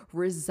doors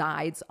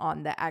resides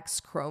on the X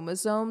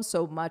chromosome.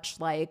 So much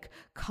like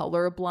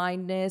color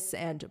blindness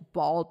and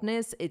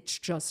baldness, it's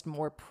just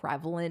more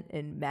prevalent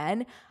in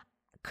men.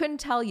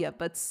 Couldn't tell you,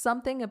 but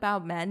something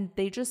about men,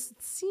 they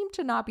just seem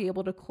to not be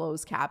able to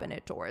close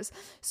cabinet doors.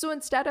 So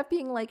instead of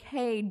being like,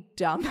 hey,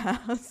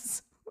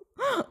 dumbass,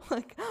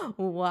 like,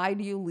 why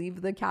do you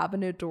leave the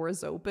cabinet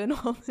doors open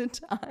all the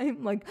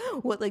time? Like,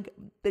 what, like,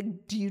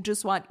 do you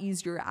just want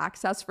easier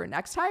access for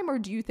next time? Or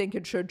do you think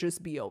it should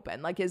just be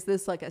open? Like, is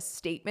this like a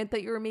statement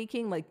that you're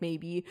making? Like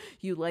maybe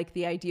you like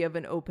the idea of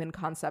an open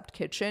concept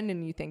kitchen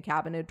and you think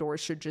cabinet doors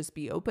should just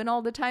be open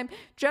all the time.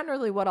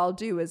 Generally what I'll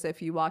do is if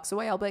he walks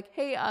away, I'll be like,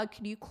 hey,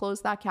 can you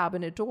close that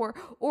cabinet door?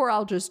 Or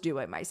I'll just do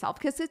it myself,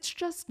 because it's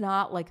just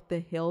not like the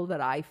hill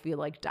that I feel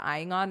like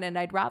dying on. And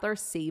I'd rather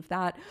save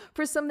that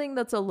for something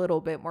that's a little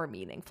bit more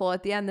meaningful.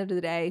 At the end of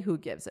the day, who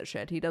gives a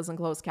shit? He doesn't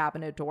close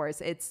cabinet doors.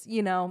 It's,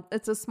 you know,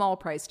 it's a small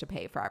price to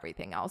pay for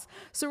everything else.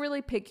 So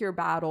really pick your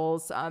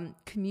battles,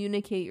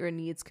 communicate your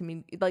needs,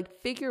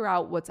 like figure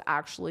out what's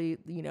actually,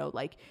 you know,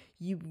 like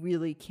you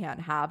really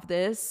can't have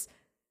this,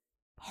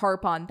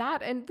 harp on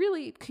that, and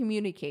really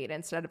communicate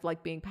instead of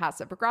like being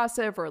passive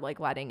aggressive or like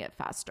letting it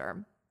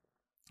fester.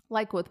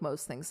 Like with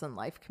most things in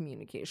life,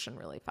 communication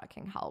really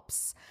fucking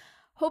helps.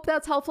 Hope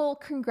that's helpful.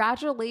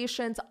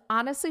 Congratulations.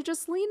 Honestly,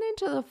 just lean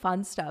into the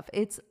fun stuff.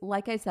 It's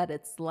like I said,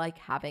 it's like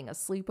having a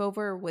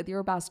sleepover with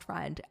your best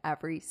friend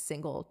every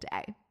single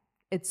day.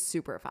 It's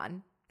super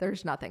fun.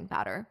 There's nothing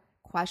better.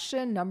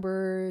 Question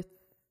number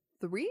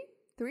three?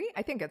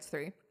 I think it's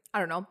 3. I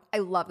don't know. I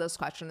love this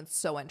question. It's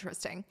so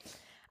interesting.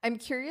 I'm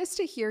curious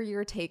to hear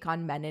your take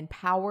on men in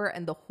power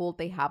and the hold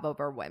they have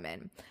over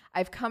women.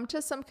 I've come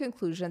to some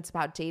conclusions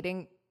about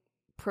dating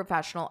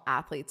professional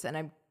athletes, and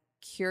I'm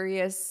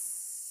curious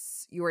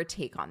your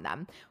take on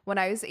them. When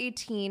I was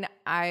 18,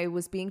 I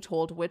was being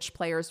told which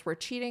players were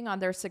cheating on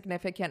their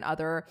significant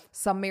other,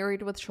 some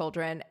married with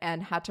children,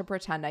 and had to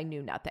pretend I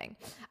knew nothing.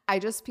 I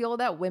just feel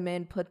that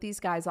women put these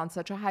guys on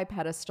such a high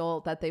pedestal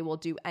that they will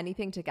do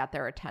anything to get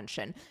their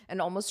attention and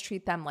almost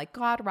treat them like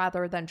God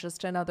rather than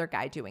just another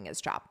guy doing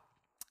his job.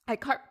 I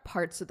cut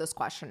parts of this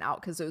question out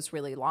because it was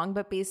really long,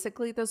 but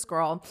basically this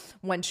girl,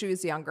 when she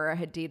was younger,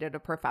 had dated a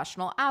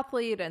professional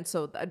athlete. And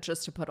so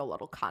just to put a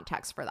little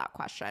context for that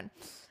question.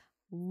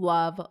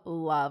 Love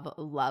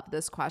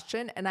this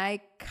question. And I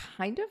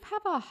kind of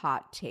have a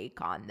hot take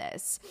on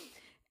this.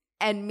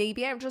 And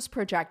maybe I'm just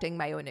projecting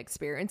my own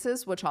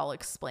experiences, which I'll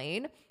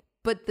explain.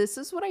 But this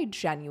is what I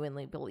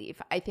genuinely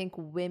believe. I think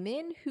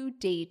women who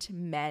date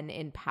men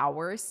in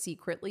power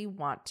secretly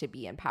want to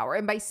be in power.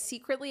 And by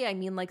secretly, I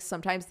mean like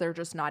sometimes they're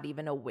just not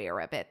even aware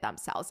of it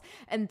themselves.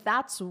 And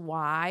that's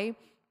why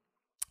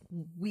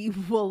we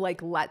will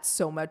like let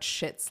so much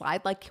shit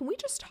slide. Like, can we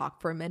just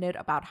talk for a minute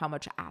about how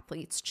much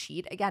athletes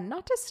cheat? Again,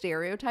 not to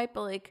stereotype,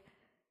 but like,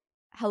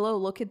 hello,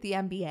 look at the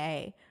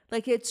NBA.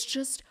 Like, it's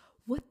just,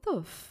 what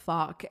the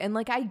fuck? And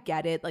like, I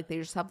get it. Like, they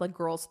just have like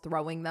girls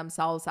throwing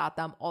themselves at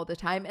them all the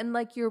time. And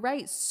like, you're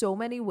right. So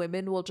many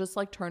women will just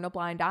like turn a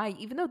blind eye,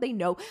 even though they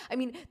know. I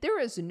mean, there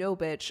is no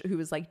bitch who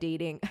is like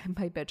dating,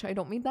 by bitch, I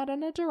don't mean that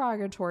in a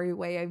derogatory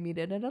way. I mean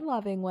it in a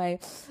loving way,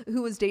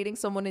 who is dating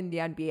someone in the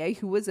NBA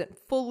who isn't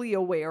fully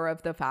aware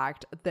of the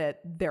fact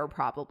that they're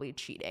probably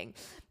cheating.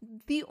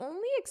 The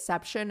only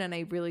exception, and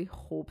I really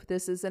hope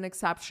this is an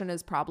exception,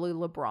 is probably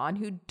LeBron,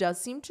 who does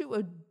seem to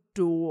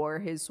adore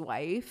his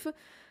wife.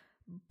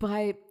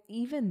 But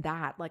even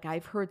that, like,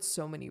 I've heard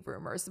so many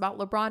rumors about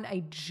LeBron.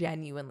 I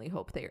genuinely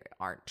hope they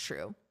aren't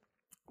true.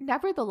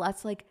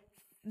 Nevertheless, like,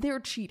 they're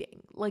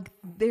cheating. Like,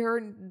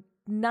 they're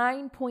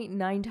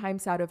 9.9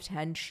 times out of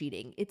 10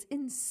 cheating. It's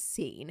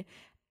insane.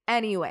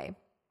 Anyway,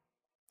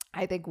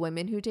 I think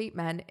women who date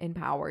men in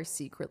power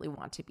secretly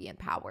want to be in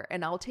power.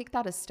 And I'll take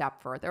that a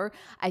step further.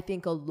 I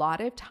think a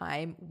lot of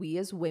time we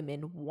as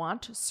women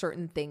want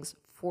certain things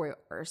for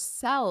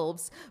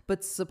ourselves,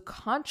 but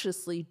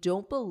subconsciously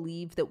don't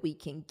believe that we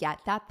can get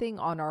that thing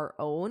on our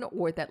own,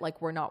 or that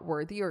like we're not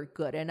worthy or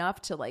good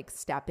enough to like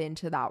step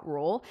into that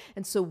role.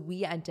 And so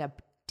we end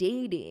up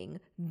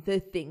dating the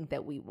thing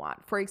that we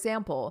want. For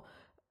example,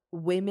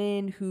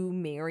 women who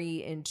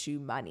marry into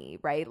money,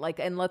 right? Like,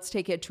 and let's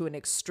take it to an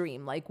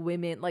extreme, like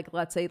women, like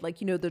let's say like,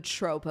 you know, the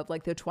trope of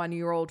like the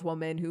 20-year-old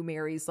woman who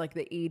marries like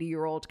the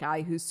 80-year-old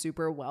guy who's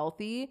super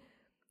wealthy.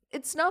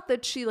 It's not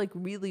that she like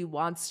really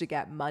wants to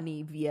get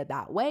money via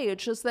that way.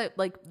 It's just that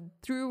like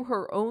through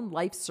her own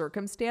life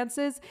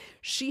circumstances,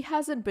 she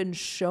hasn't been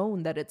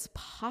shown that it's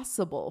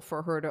possible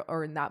for her to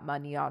earn that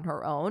money on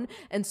her own.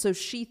 And so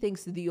she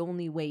thinks the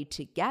only way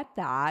to get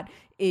that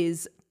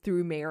is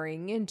through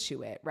marrying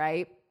into it,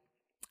 right?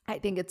 I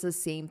think it's the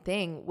same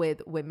thing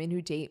with women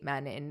who date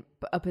men in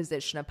a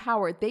position of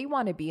power. They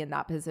want to be in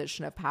that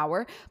position of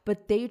power,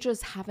 but they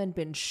just haven't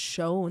been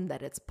shown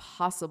that it's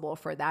possible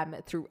for them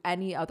through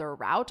any other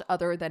route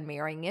other than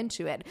marrying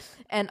into it.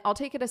 And I'll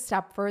take it a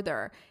step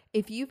further.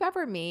 If you've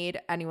ever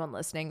made, anyone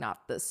listening,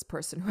 not this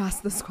person who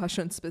asked this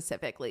question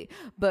specifically,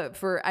 but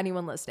for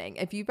anyone listening,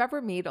 if you've ever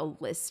made a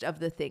list of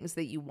the things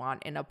that you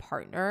want in a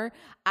partner,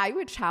 I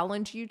would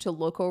challenge you to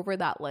look over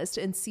that list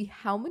and see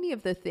how many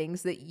of the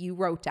things that you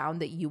wrote down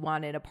that you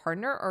want in a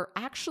partner are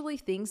actually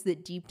things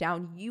that deep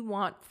down you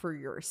want for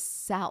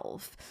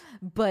yourself.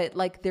 But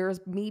like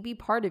there's maybe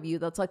part of you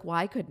that's like, well,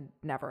 I could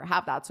never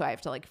have that, so I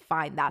have to like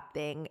find that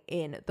thing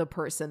in the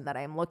person that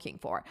I'm looking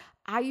for.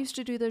 I used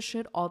to do this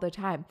shit all the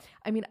time.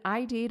 I mean,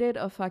 I dated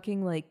a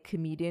fucking like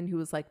comedian who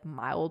was like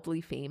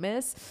mildly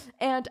famous,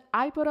 and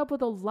I put up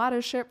with a lot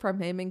of shit from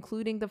him,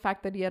 including the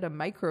fact that he had a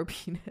micro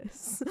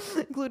penis,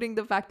 including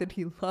the fact that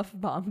he love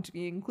bombed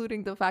me,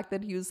 including the fact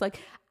that he was like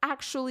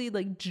actually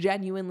like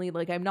genuinely,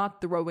 like I'm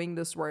not throwing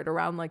this word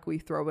around like we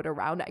throw it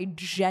around. I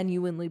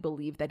genuinely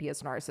believe that he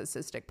has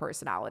narcissistic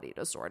personality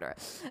disorder.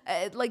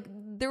 Like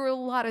there were a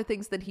lot of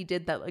things that he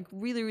did that like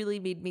really, really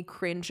made me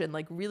cringe and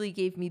like really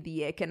gave me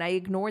the ick, and I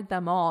ignored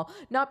them all.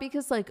 Not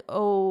because like,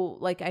 oh,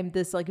 like I'm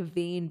this like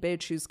vain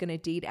bitch who's gonna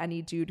date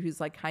any dude who's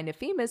like kind of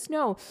famous.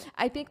 No,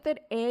 I think that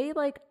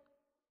like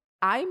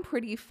I'm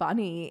pretty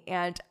funny,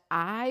 and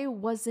I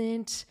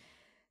wasn't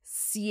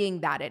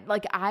seeing that in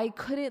like I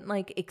couldn't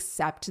like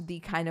accept the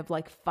kind of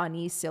like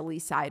funny silly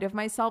side of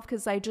myself,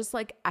 because I just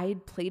like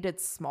I'd played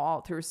it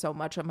small through so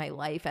much of my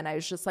life, and I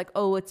was just like,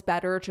 oh, it's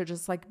better to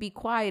just like be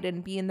quiet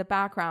and be in the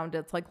background.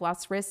 It's like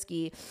less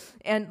risky.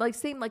 And like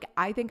same, like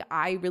I think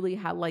I really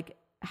had like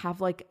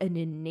have like an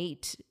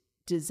innate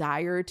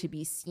desire to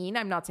be seen.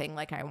 I'm not saying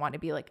like I want to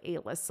be like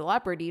A-list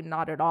celebrity,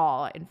 not at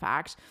all, in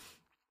fact,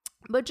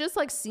 but just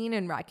like seen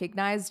and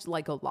recognized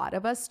like a lot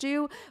of us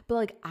do. But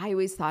like I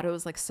always thought it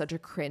was like such a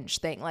cringe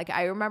thing. Like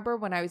I remember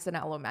when I was in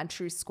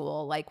elementary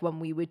school, like when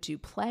we would do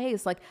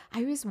plays, like I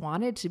always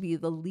wanted to be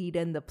the lead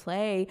in the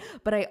play,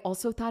 but I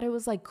also thought it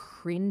was like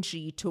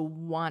cringy to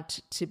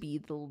want to be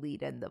the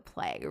lead in the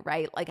play,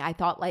 right? Like I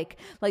thought like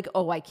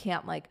oh, I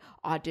can't like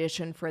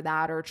audition for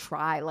that or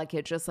try, like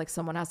it just like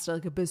someone has to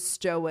like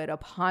bestow it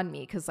upon me,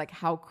 because like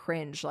how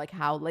cringe, like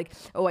how like,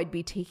 oh, I'd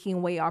be taking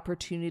away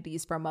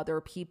opportunities from other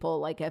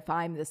people. Like if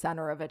I'm the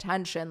center of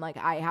attention, like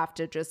I have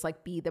to just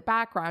like be the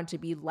background to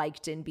be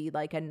liked and be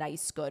like a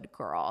nice, good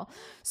girl.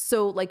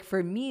 So like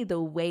for me,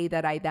 the way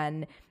that I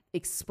then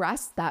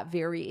expressed that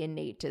very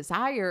innate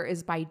desire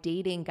is by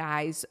dating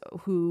guys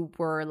who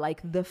were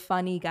like the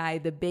funny guy,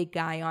 the big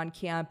guy on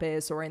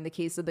campus, or in the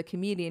case of the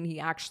comedian,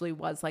 he actually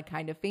was like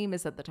kind of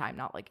famous at the time,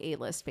 not like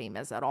A-list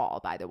famous at all,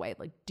 by the way,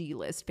 like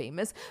D-list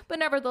famous, but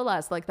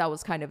nevertheless, like that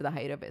was kind of the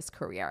height of his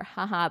career.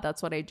 Haha,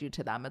 that's what I do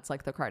to them. It's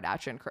like the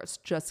Kardashian curse.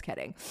 Just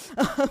kidding.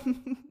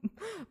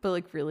 But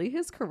like really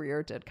his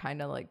career did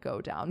kind of like go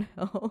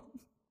downhill.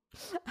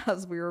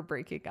 as we were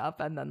breaking up,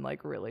 and then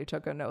like really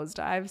took a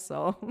nosedive.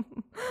 So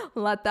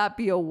let that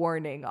be a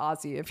warning,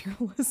 Ozzy, if you're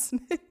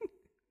listening.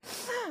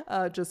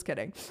 Just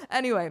kidding.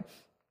 Anyway,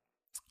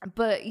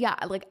 but yeah,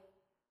 like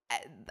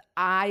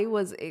I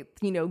was,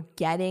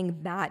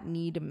 getting that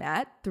need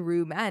met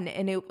through men.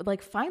 And it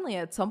like finally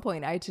at some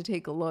point I had to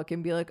take a look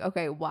and be like,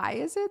 okay, why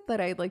is it that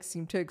I like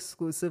seem to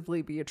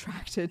exclusively be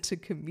attracted to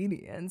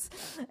comedians?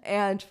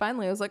 And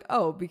finally I was like,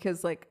 oh,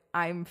 because like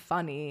I'm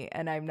funny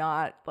and I'm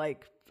not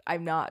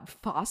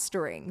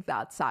fostering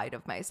that side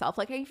of myself.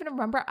 Like I even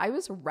remember I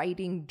was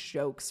writing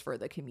jokes for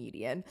the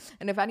comedian.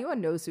 And if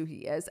anyone knows who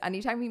he is,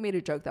 anytime he made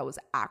a joke that was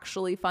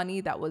actually funny,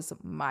 that was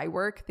my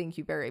work. Thank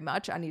you very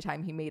much.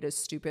 Anytime he made a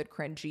stupid,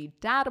 cringy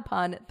data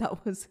pun,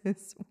 that was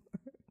his work.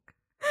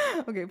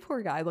 Okay,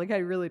 poor guy. Like I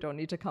really don't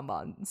need to come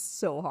on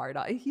so hard.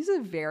 He's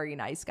a very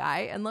nice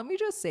guy. And let me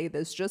just say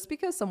this, just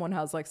because someone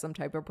has like some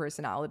type of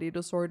personality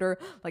disorder,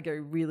 like I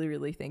really,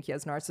 really think he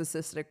has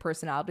narcissistic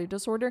personality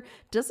disorder,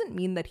 doesn't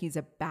mean that he's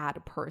a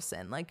bad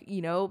person. Like,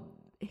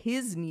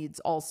 his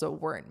needs also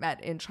weren't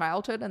met in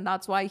childhood, and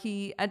that's why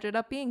he ended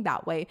up being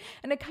that way.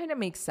 And it kind of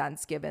makes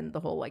sense given the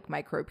whole like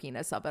micro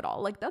penis of it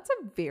all. Like that's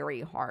a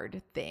very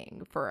hard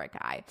thing for a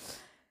guy.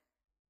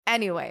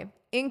 Anyway,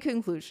 in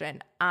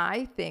conclusion,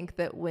 I think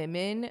that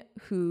women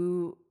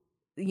who,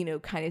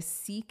 kind of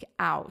seek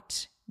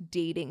out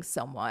dating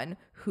someone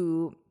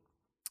who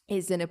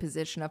is in a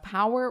position of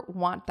power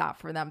want that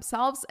for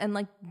themselves, and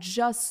like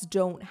just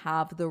don't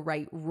have the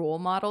right role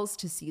models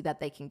to see that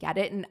they can get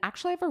it. And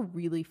actually I have a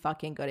really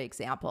fucking good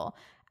example.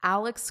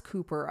 Alex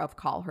Cooper of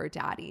Call Her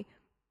Daddy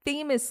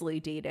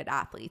famously dated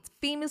athletes,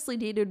 famously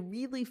dated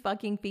really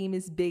fucking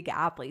famous big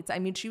athletes. I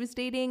mean, she was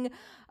dating,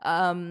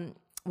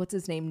 what's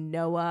his name?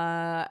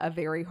 Noah, a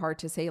very hard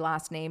to say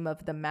last name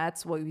of the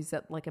Mets. Well, he's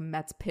like a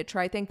Mets pitcher,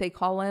 I think they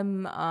call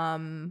him.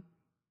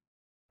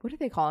 What do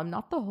they call him?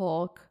 Not the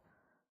Hulk.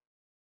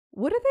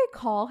 What do they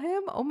call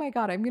him? Oh my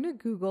God, I'm going to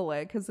Google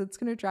it because it's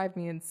going to drive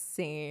me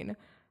insane.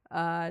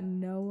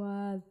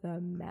 Noah the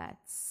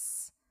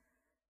Mets.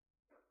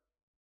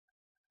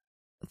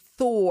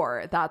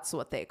 Thor, that's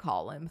what they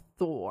call him,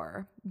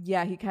 Thor.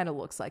 Yeah, he kind of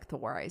looks like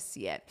Thor, I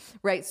see it.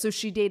 Right, so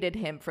she dated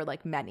him for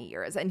like many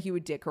years, and he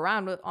would dick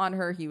around on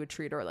her, he would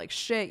treat her like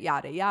shit,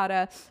 yada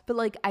yada. But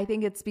like I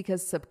think it's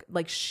because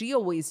like she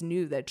always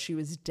knew that she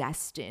was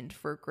destined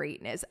for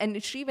greatness.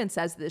 And she even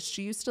says this,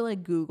 she used to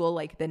like Google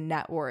like the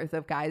net worth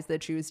of guys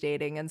that she was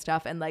dating and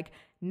stuff, and like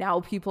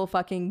now people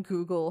fucking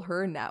Google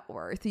her net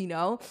worth,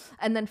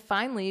 And then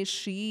finally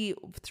she,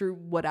 through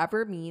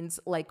whatever means,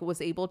 like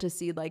was able to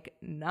see like,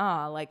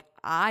 nah, like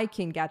I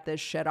can get this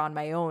shit on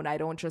my own. I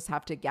don't just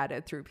have to get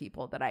it through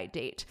people that I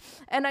date.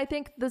 And I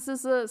think this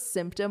is a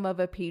symptom of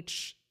a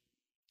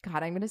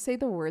God, I'm going to say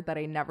the word that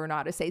I never know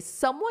how to say.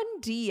 Someone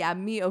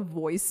DM me a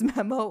voice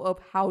memo of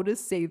how to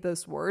say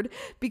this word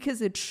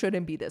because it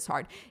shouldn't be this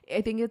hard.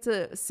 I think it's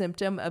a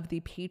symptom of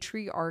the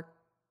patriarchal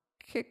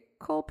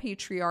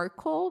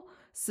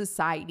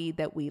society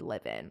that we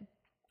live in,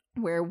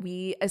 where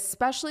we,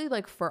 especially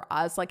like for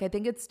us, like I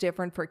think it's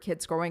different for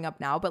kids growing up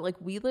now, but like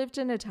we lived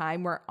in a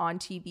time where on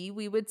TV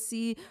we would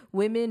see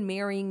women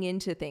marrying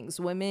into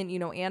things. Women,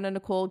 Anna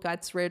Nicole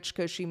gets rich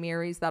because she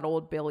marries that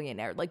old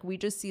billionaire. Like we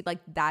just see like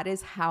that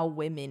is how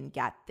women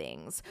get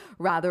things,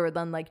 rather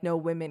than like no,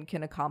 women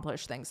can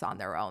accomplish things on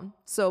their own.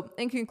 So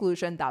in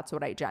conclusion, that's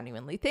what I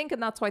genuinely think,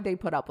 and that's why they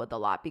put up with a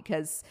lot,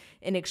 because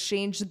in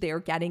exchange they're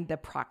getting the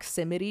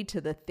proximity to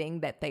the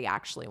thing that they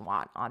actually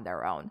want on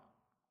their own.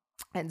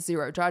 And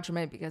zero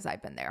judgment because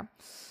I've been there.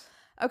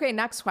 Okay,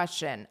 next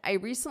question.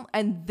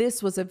 And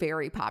this was a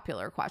very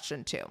popular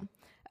question too.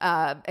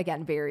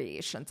 Again,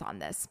 variations on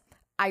this.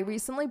 I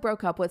recently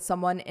broke up with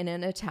someone in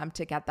an attempt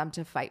to get them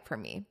to fight for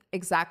me,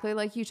 exactly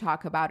like you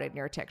talk about in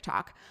your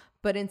TikTok.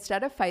 But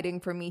instead of fighting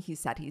for me, he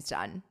said he's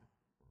done.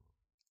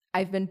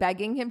 I've been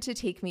begging him to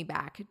take me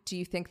back. Do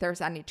you think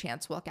there's any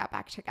chance we'll get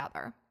back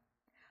together?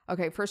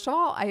 Okay, first of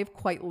all, I have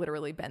quite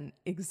literally been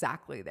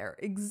exactly there.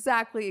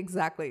 Exactly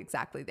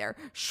there.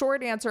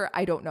 Short answer,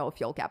 I don't know if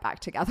you'll get back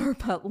together,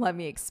 but let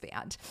me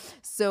expand.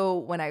 So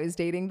when I was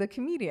dating the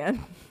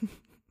comedian,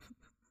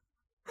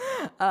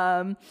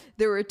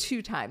 there were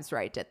 2 times where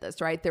I did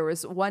this, right? There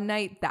was one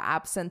night, the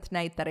absinthe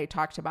night that I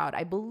talked about,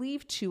 I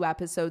believe 2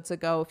 episodes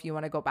ago. If you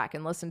want to go back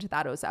and listen to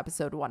that, it was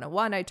episode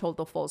 101. I told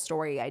the full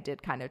story. I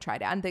did kind of try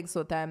to end things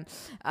with him.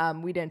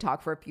 We didn't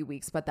talk for a few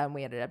weeks, but then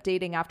we ended up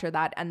dating after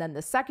that. And then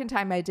the second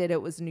time I did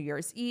it was New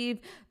Year's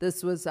Eve.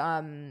 This was,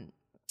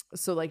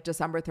 so like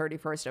December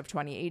 31st of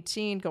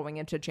 2018 going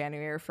into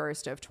January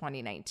 1st of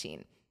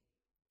 2019.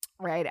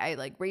 Right. I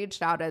like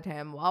raged out at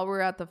him while we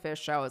were at the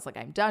fish show. I was like,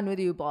 I'm done with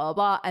you, blah, blah,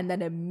 blah. And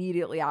then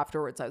immediately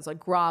afterwards, I was like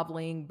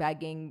groveling,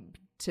 begging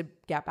to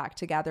get back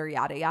together,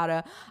 yada,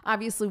 yada.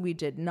 Obviously, we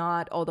did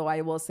not. Although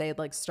I will say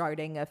like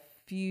starting not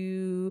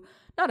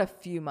a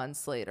few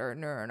months later.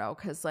 No.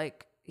 Because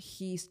like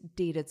he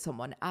dated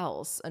someone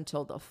else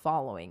until the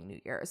following New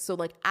Year. So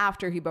like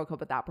after he broke up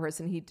with that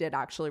person, he did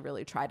actually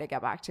really try to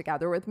get back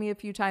together with me a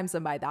few times.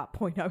 And by that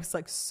point, I was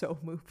like so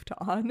moved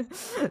on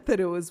that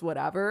it was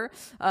whatever.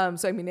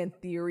 So I mean, in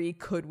theory,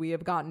 could we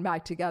have gotten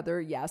back together?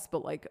 Yes,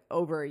 but like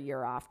over a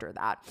year after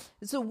that.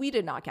 So we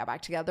did not get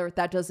back together.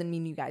 That doesn't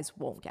mean you guys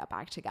won't get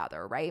back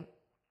together, right?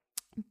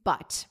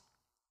 But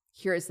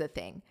here's the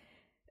thing.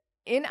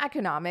 In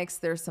economics,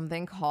 there's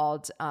something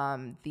called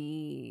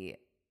the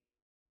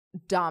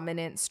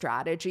dominant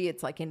strategy.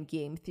 It's like in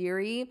game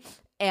theory.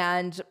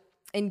 And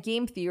in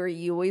game theory,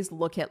 you always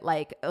look at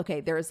like, okay,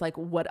 there's like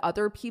what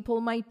other people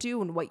might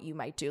do and what you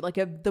might do.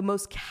 Like the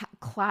most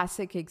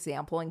classic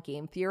example in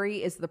game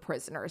theory is the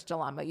prisoner's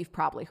dilemma. You've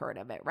probably heard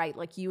of it, right?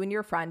 Like you and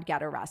your friend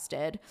get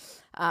arrested.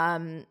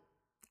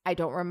 I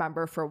don't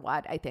remember for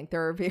what. I think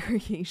there are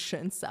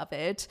variations of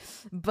it,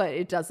 but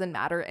it doesn't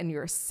matter. And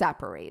you're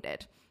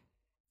separated.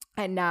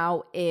 And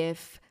now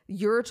if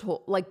you're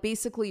told, like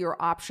basically your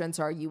options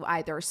are you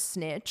either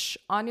snitch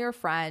on your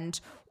friend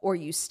or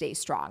you stay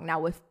strong.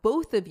 Now, if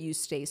both of you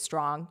stay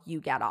strong,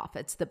 you get off.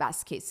 It's the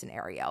best case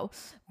scenario.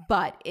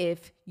 But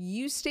if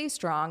you stay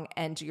strong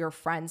and your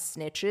friend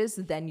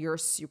snitches, then you're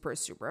super,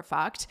 super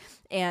fucked.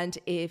 And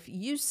if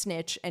you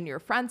snitch and your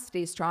friend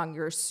stays strong,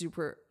 your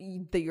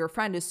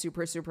friend is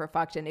super, super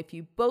fucked. And if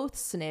you both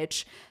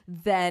snitch,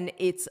 then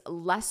it's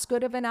less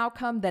good of an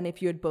outcome than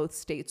if you had both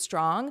stayed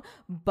strong,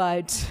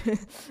 but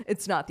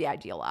it's not the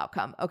ideal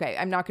outcome. Okay,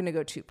 I'm not going to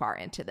go too far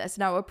into this.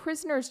 Now, a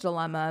prisoner's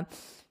dilemma,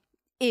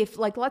 if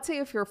like, let's say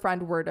if your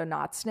friend were to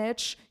not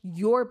snitch,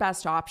 your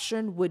best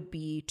option would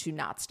be to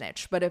not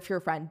snitch. But if your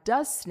friend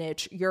does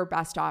snitch, your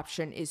best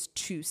option is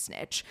to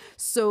snitch.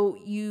 So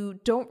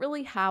you don't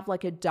really have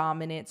like a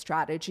dominant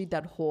strategy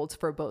that holds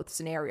for both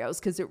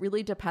scenarios because it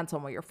really depends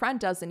on what your friend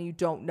does and you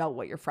don't know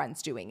what your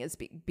friend's doing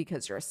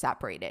because you're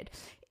separated.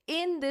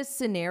 In this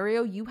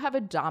scenario, you have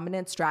a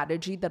dominant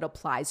strategy that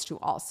applies to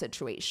all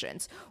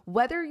situations.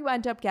 Whether you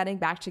end up getting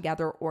back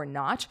together or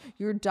not,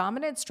 your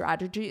dominant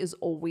strategy is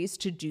always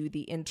to do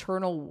the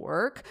internal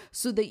work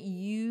so that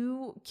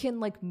you can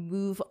like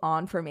move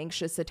on from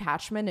anxious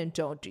attachment and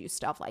don't do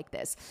stuff like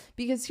this.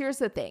 Because here's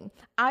the thing,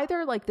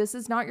 either like this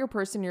is not your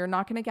person, you're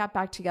not going to get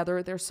back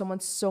together, there's someone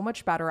so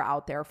much better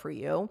out there for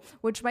you,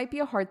 which might be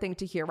a hard thing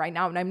to hear right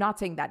now. And I'm not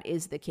saying that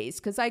is the case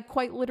because I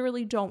quite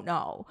literally don't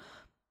know.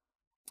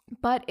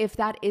 But if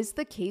that is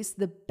the case,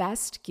 the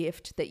best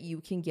gift that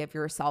you can give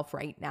yourself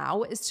right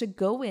now is to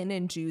go in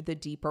and do the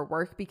deeper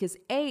work because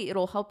A,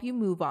 it'll help you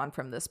move on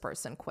from this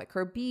person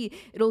quicker. B,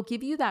 it'll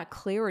give you that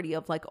clarity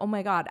of like, oh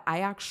my God,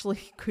 I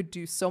actually could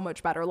do so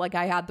much better. Like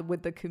I had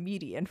with the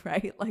comedian,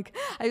 right? Like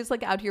I was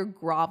like out here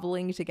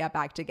groveling to get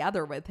back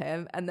together with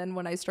him. And then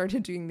when I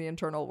started doing the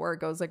internal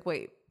work, I was like,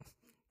 wait,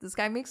 this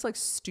guy makes like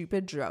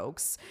stupid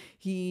jokes.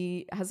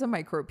 He has a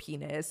micro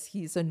penis.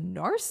 He's a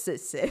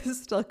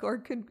narcissist. Like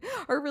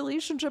our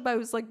relationship, I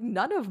was like,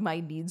 none of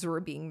my needs were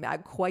being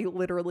met. Quite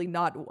literally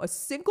not a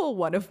single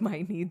one of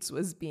my needs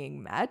was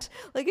being met.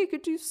 Like I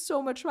could do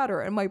so much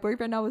better. And my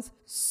boyfriend now is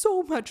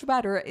so much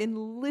better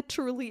in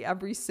literally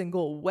every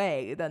single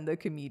way than the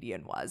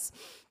comedian was.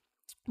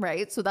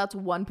 Right? So that's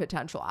one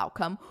potential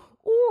outcome.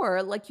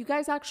 Or like you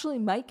guys actually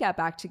might get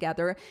back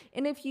together.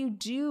 And if you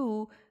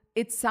do,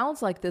 it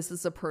sounds like this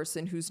is a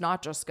person who's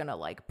not just going to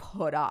like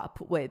put up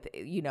with,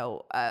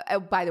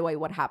 by the way,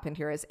 what happened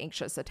here is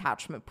anxious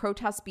attachment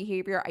protest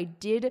behavior. I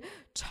did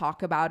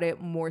talk about it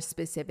more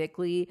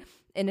specifically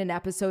in an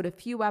episode a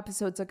few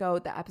episodes ago.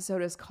 The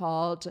episode is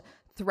called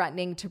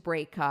Threatening to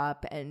Break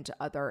Up and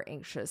Other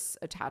Anxious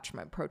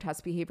Attachment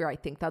Protest Behavior. I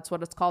think that's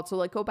what it's called. So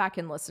like go back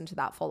and listen to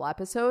that full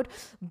episode.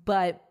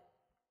 But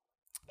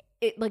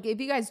like if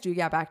you guys do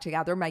get back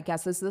together, my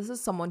guess is this is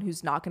someone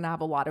who's not going to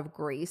have a lot of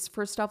grace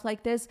for stuff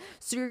like this.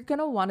 So you're going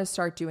to want to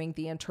start doing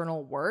the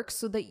internal work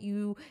so that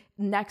you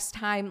next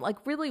time, like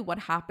really what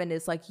happened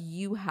is like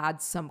you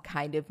had some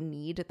kind of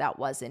need that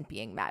wasn't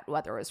being met,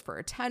 whether it was for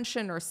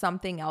attention or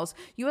something else.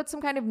 You had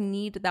some kind of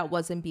need that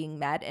wasn't being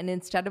met. And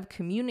instead of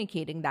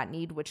communicating that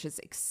need, which is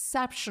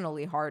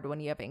exceptionally hard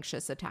when you have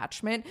anxious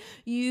attachment,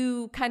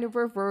 you kind of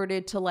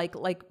reverted to like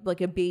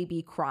a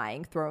baby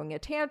crying, throwing a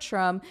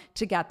tantrum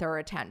to get their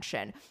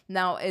attention.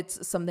 Now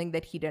it's something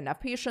that he didn't have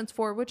patience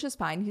for, which is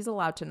fine. He's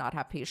allowed to not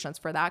have patience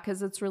for that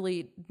because it's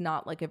really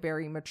not like a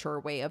very mature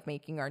way of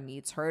making our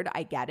needs heard.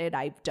 I get it.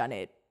 I've done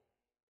it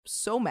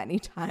so many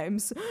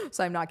times,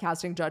 so I'm not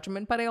casting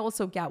judgment, but I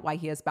also get why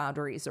he has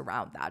boundaries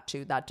around that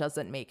too. That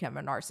doesn't make him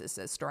a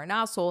narcissist or an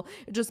asshole.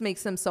 It just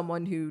makes him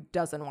someone who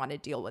doesn't want to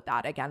deal with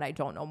that. Again, I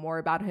don't know more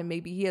about him.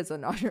 Maybe he is a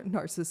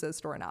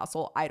narcissist or an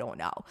asshole. I don't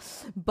know.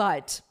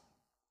 But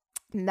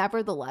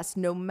nevertheless,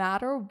 no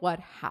matter what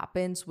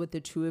happens with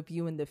the two of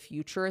you in the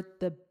future,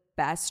 the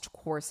best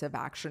course of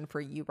action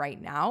for you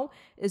right now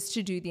is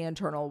to do the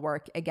internal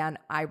work. Again,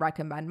 I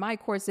recommend my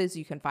courses.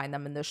 You can find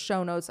them in the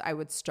show notes. I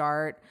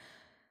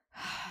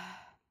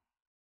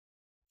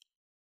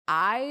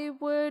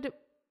would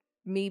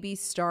maybe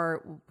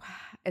start,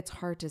 it's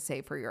hard to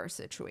say for your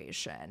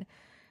situation.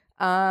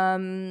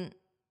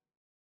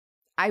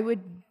 I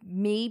would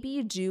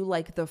maybe do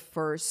like the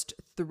first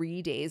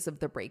 3 days of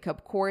the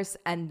breakup course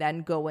and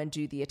then go and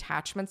do the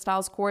attachment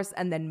styles course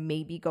and then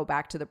maybe go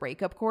back to the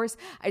breakup course.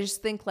 I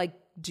just think like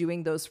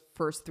doing those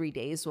first 3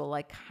 days will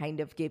like kind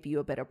of give you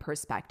a bit of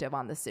perspective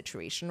on the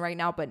situation right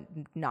now, but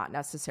not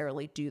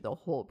necessarily do the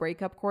whole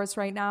breakup course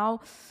right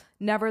now.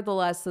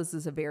 Nevertheless, this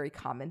is a very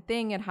common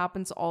thing. It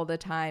happens all the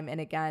time.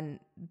 And again,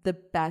 the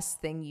best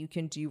thing you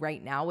can do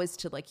right now is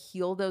to like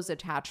heal those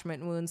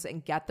attachment wounds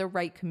and get the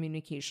right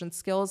communication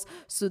skills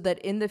so that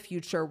in the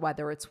future,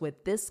 whether it's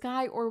with this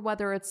guy or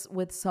whether it's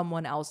with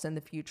someone else in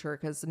the future,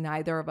 because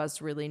neither of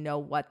us really know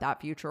what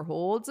that future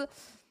holds,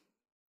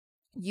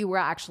 you were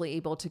actually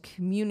able to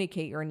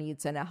communicate your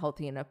needs in a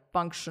healthy and a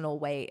functional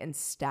way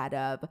instead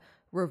of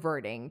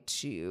reverting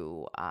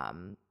to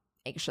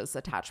anxious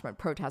attachment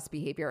protest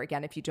behavior.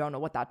 Again, if you don't know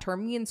what that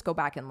term means, go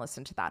back and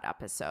listen to that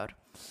episode.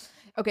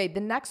 Okay,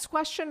 the next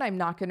question I'm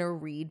not going to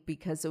read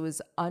because it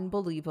was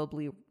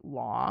unbelievably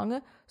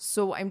long.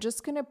 So I'm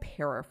just going to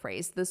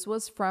paraphrase. This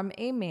was from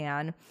a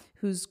man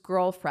whose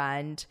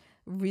girlfriend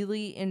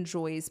really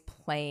enjoys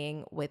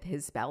playing with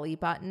his belly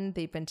button.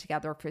 They've been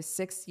together for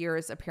 6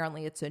 years.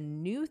 Apparently it's a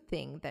new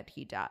thing that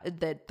he does,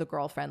 that the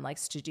girlfriend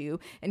likes to do.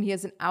 And he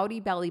has an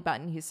outie belly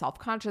button. He's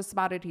self-conscious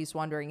about it. He's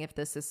wondering if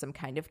this is some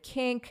kind of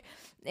kink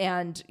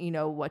and, you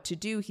know, what to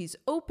do. He's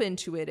open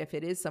to it if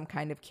it is some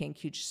kind of kink.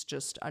 He's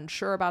just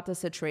unsure about the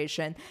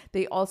situation.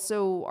 They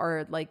also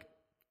are like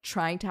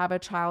trying to have a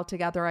child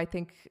together, I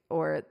think,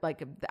 or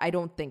like, I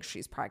don't think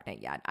she's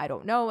pregnant yet. I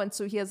don't know. And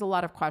so he has a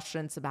lot of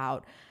questions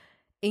about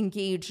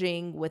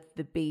engaging with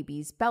the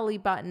baby's belly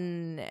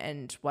button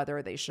and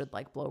whether they should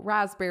like blow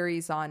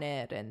raspberries on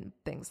it and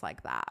things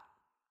like that.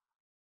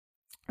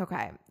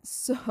 Okay,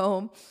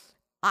 so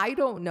I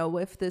don't know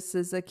if this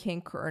is a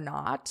kink or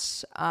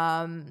not.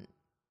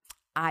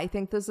 I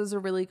think this is a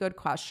really good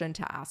question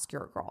to ask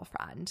your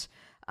girlfriend.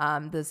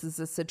 This is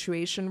a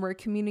situation where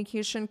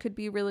communication could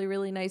be really,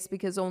 really nice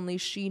because only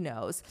she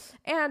knows.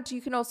 And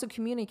you can also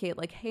communicate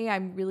like, hey,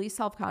 I'm really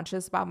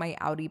self-conscious about my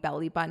outie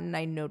belly button.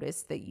 I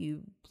noticed that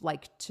you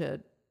like to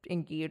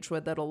engage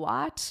with it a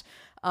lot.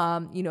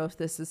 You know, if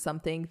this is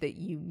something that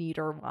you need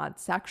or want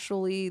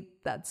sexually,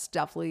 that's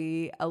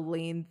definitely a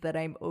lane that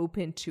I'm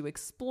open to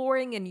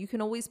exploring. And you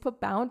can always put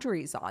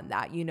boundaries on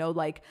that, you know,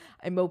 like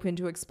I'm open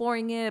to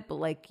exploring it, but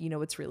like, you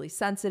know, it's really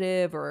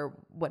sensitive or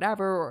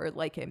whatever, or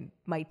like it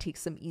might take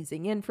some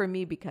easing in for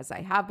me because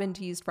I have been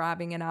teased for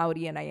having an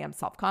outie and I am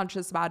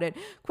self-conscious about it.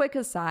 Quick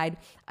aside,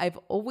 I've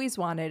always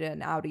wanted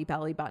an outie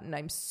belly button.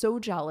 I'm so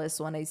jealous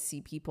when I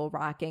see people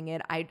rocking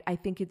it. I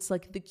think it's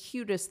like the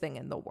cutest thing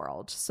in the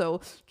world.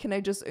 So can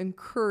I just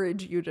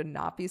encourage you to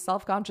not be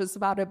self-conscious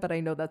about it? But I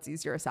know that's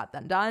easier said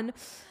than done.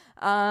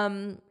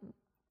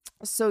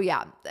 So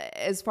yeah,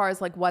 as far as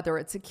like whether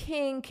it's a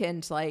kink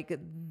and like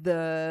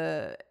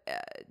the,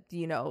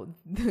 you know,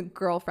 the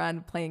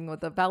girlfriend playing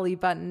with a belly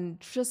button,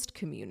 just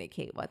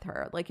communicate with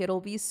her. Like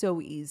it'll be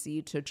so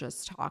easy to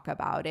just talk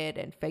about it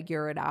and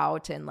figure it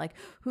out. And like,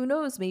 who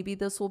knows, maybe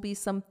this will be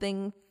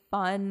something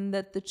fun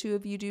that the two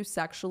of you do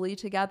sexually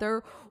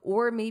together,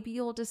 or maybe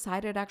you'll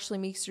decide it actually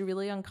makes you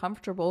really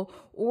uncomfortable,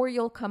 or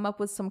you'll come up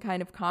with some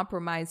kind of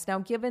compromise. Now,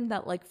 given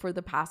that like for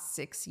the past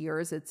 6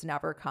 years, it's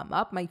never come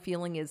up, my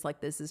feeling is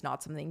like this is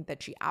not something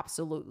that she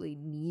absolutely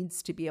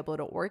needs to be able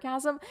to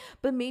orgasm,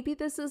 but maybe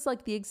this is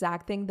like the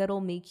exact thing that'll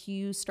make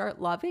you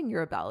start loving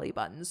your belly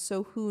button.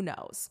 So who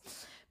knows?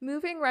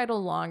 Moving right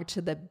along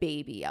to the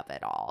baby of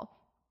it all.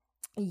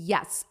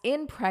 Yes,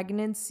 in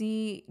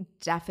pregnancy,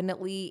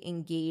 definitely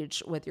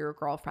engage with your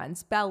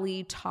girlfriend's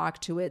belly,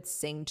 talk to it,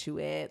 sing to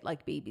it,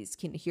 like babies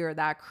can hear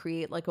that,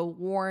 create like a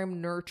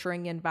warm,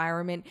 nurturing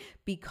environment.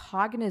 Be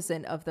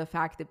cognizant of the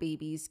fact that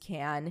babies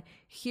can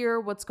hear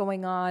what's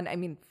going on. I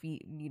mean,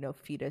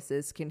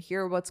 fetuses can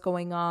hear what's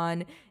going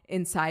on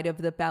inside of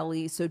the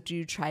belly. So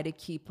do try to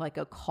keep like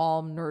a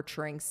calm,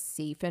 nurturing,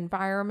 safe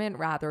environment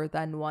rather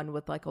than one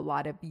with like a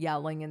lot of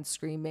yelling and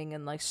screaming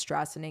and like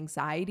stress and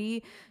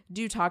anxiety.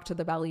 Do talk to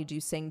the belly,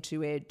 do sing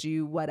to it,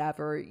 do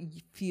whatever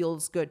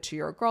feels good to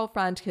your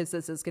girlfriend, because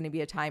this is going to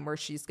be a time where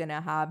she's going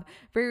to have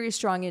very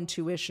strong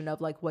intuition of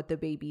like what the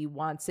baby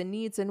wants and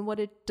needs and what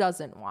it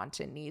doesn't want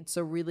and need.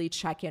 So really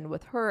check in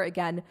with her.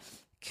 Again,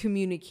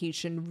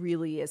 communication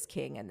really is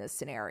king in this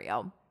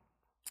scenario.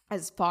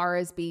 As far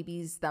as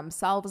babies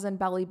themselves and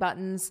belly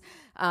buttons,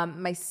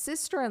 my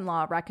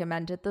sister-in-law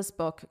recommended this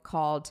book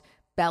called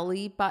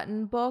Belly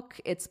Button Book.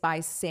 It's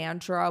by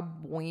Sandra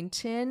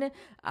Boynton.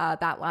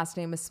 That last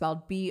name is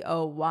spelled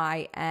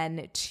Boynton.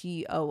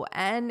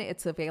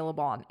 It's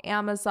available on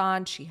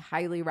Amazon. She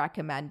highly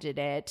recommended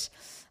it.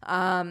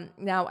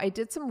 Now, I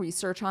did some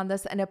research on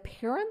this, and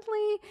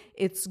apparently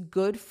it's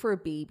good for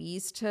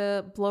babies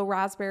to blow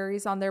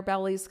raspberries on their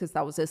bellies, because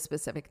that was a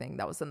specific thing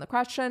that was in the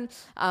question,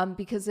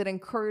 because it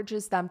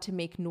encourages them to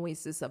make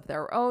noises of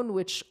their own,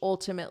 which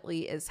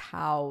ultimately is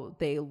how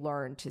they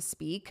learn to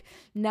speak.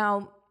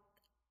 Now,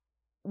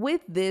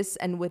 with this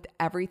and with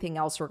everything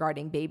else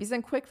regarding babies,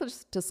 and quick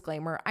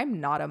disclaimer,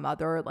 I'm not a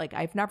mother. Like,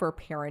 I've never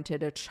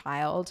parented a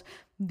child.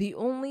 The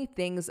only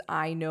things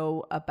I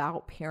know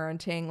about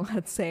parenting,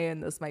 let's say,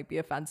 and this might be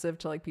offensive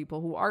to like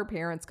people who are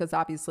parents, because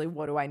obviously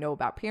what do I know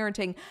about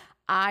parenting?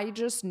 I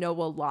just know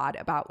a lot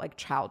about like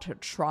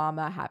childhood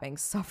trauma, having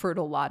suffered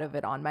a lot of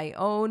it on my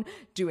own,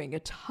 doing a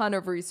ton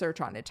of research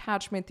on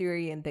attachment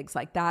theory and things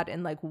like that,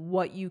 and like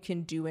what you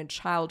can do in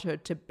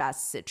childhood to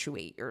best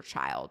situate your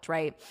child,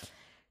 right?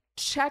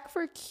 Check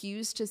for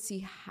cues to see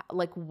how,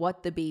 like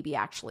what the baby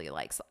actually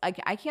likes.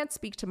 Like, I can't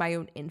speak to my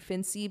own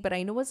infancy, but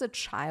I know as a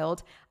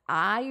child,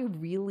 I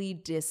really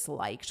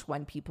disliked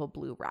when people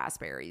blew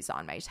raspberries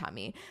on my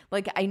tummy.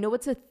 Like, I know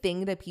it's a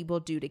thing that people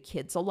do to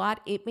kids a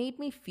lot. It made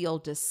me feel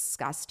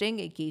disgusting.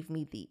 It gave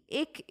me the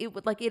ick.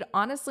 It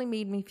honestly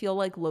made me feel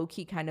like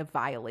low-key kind of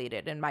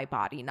violated in my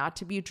body. Not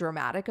to be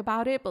dramatic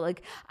about it, but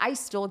like I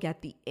still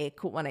get the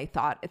ick when I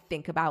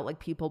think about like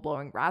people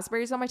blowing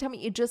raspberries on my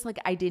tummy. It just like,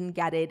 I didn't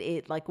get it.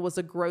 It like was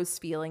a gross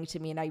feeling to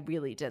me and I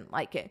really didn't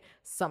like it.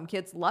 Some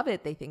kids love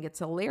it. They think it's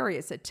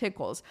hilarious. It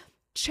tickles.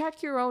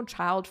 Check your own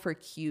child for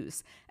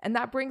cues. And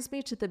that brings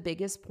me to the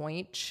biggest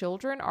point.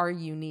 Children are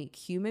unique.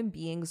 Human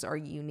beings are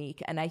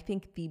unique. And I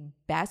think the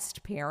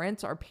best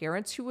parents are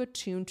parents who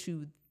attune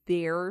to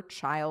their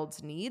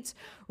child's needs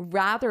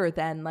rather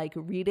than like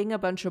reading a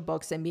bunch of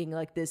books and being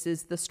like, this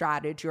is the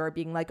strategy, or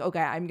being like, okay,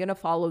 I'm going to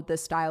follow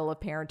this style of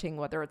parenting,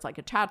 whether it's like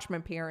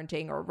attachment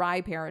parenting or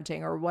rye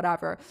parenting or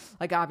whatever.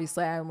 Like,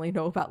 obviously I only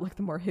know about like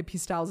the more hippie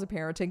styles of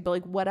parenting, but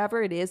like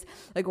whatever it is,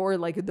 like, or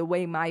like the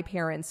way my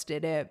parents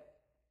did it,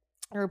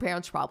 her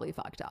parents probably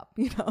fucked up,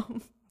 you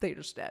know, they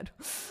just did.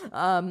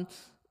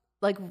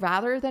 Like,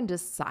 rather than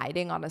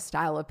deciding on a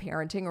style of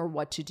parenting or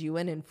what to do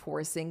and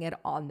enforcing it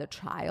on the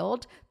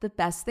child, the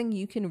best thing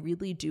you can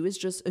really do is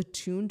just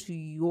attune to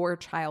your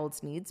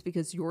child's needs,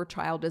 because your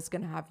child is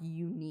going to have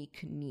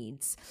unique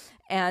needs.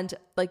 And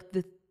like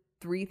the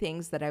 3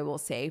 things that I will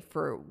say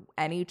for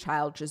any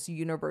child, just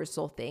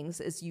universal things,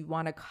 is you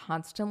want to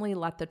constantly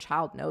let the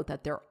child know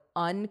that they're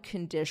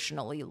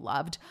unconditionally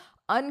loved,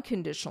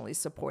 unconditionally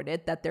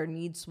supported, that their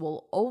needs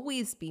will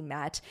always be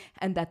met,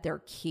 and that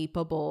they're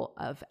capable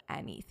of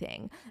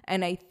anything.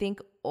 And I think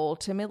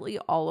ultimately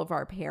all of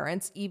our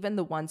parents, even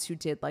the ones who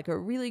did like a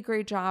really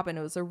great job and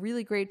it was a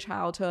really great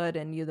childhood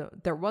and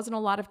there wasn't a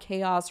lot of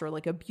chaos or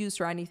like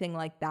abuse or anything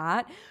like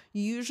that,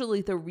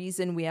 usually the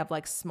reason we have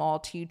like small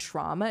t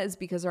trauma is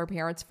because our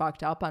parents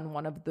fucked up on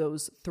one of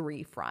those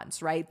 3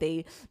 fronts, right?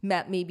 They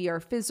met maybe our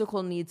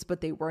physical needs,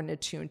 but they weren't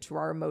attuned to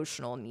our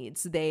emotional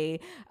needs.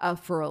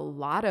 For a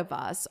lot of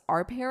us,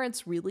 our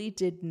parents really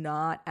did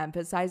not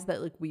emphasize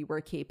that like we were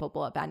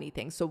capable of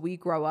anything. So we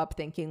grow up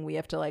thinking we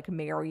have to like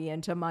marry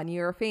into money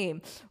or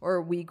fame,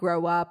 or we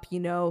grow up, you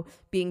know,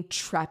 being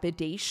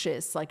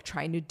trepidatious, like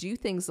trying to do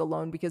things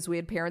alone because we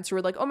had parents who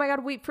were like, oh my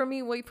God, wait for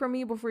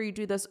me before you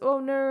do this. Oh,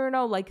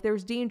 no, like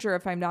there's danger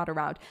if I'm not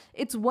around.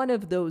 It's one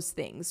of those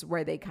things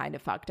where they kind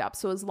of fucked up.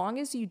 So as long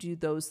as you do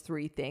those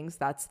 3 things,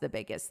 that's the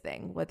biggest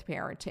thing with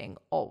parenting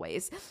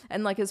always.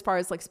 And like, as far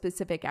as like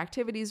specific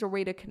activities or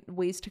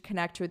ways to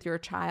connect with your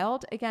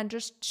child, again,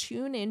 just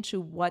tune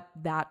into what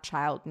that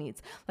child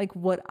needs. Like,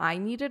 what I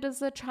needed as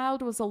a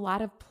child was a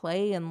lot of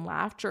play and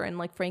laughter and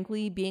like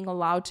frankly being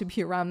allowed to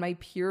be around my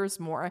peers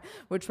more,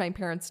 which my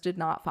parents did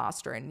not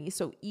foster in me.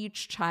 So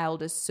each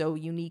child is so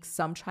unique.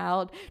 Some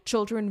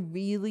children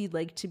really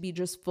like to be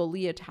just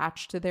fully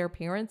attached to their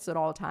parents at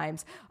all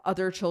times.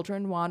 Other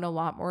children want a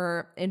lot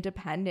more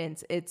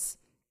independence.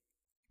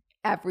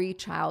 Every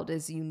child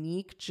is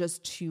unique.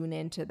 Just tune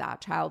into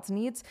that child's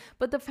needs.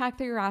 But the fact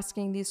that you're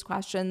asking these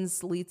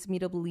questions leads me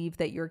to believe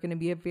that you're going to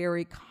be a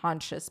very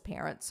conscious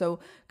parent. So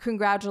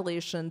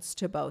congratulations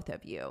to both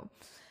of you.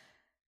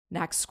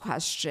 Next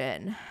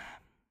question.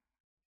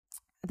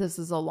 This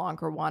is a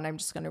longer one. I'm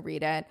just going to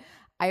read it.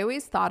 I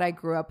always thought I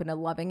grew up in a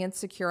loving and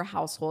secure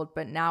household,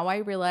 but now I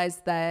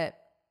realize that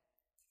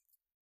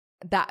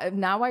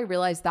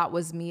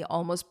was me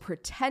almost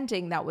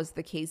pretending that was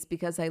the case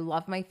because I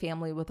love my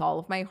family with all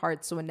of my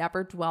heart, so it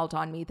never dwelled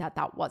on me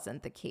that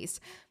wasn't the case.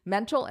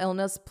 Mental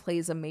illness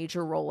plays a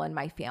major role in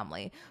my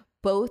family.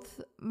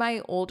 Both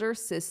my older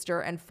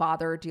sister and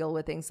father deal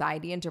with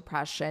anxiety and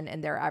depression in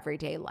their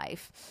everyday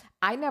life.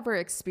 I never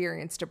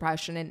experienced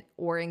depression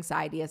or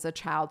anxiety as a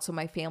child, so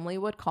my family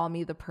would call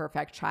me the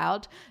perfect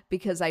child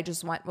because I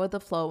just went with the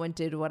flow and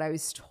did what I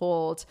was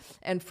told.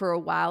 And for a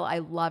while, I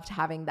loved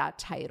having that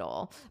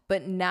title.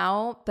 But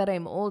now that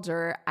I'm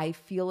older, I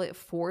feel it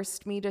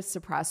forced me to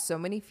suppress so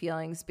many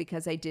feelings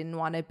because I didn't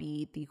want to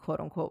be the quote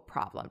unquote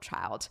problem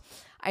child.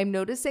 I'm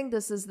noticing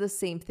this is the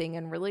same thing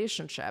in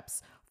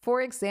relationships.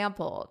 For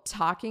example,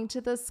 talking to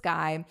this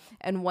guy,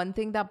 and one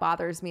thing that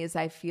bothers me is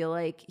I feel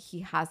like he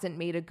hasn't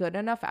made a good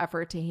enough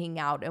effort to hang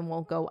out and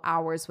will go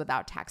hours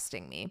without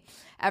texting me.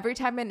 Every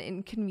time an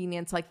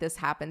inconvenience like this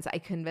happens, I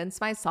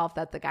convince myself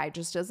that the guy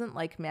just doesn't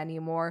like me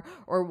anymore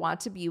or want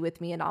to be with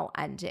me, and I'll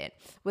end it.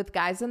 With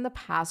guys in the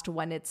past,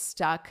 when it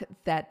stuck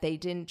that they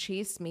didn't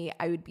chase me,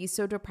 I would be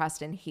so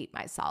depressed and hate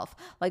myself.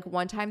 Like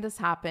one time this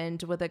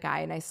happened with a guy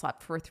and I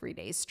slept for 3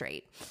 days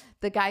straight.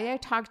 The guy I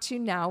talk to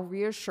now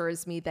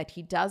reassures me that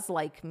he does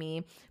like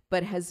me,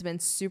 but has been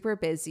super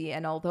busy.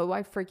 And although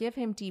I forgive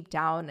him deep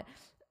down,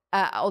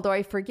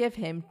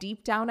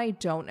 I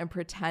don't and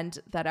pretend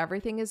that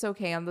everything is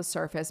okay on the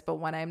surface. But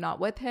when I'm not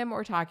with him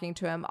or talking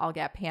to him, I'll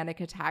get panic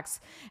attacks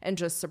and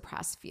just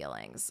suppress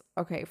feelings.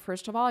 Okay,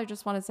 first of all, I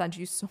just want to send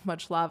you so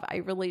much love. I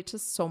relate to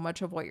so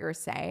much of what you're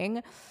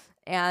saying.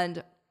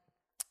 And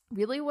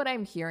really what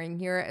I'm hearing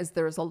here is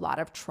there's a lot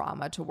of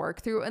trauma to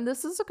work through. And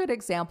this is a good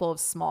example of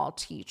small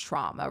t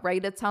trauma,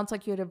 right? It sounds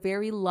like you had a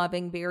very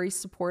loving, very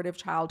supportive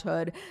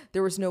childhood.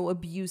 There was no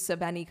abuse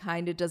of any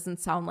kind. It doesn't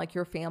sound like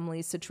your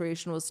family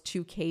situation was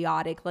too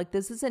chaotic. Like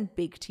this isn't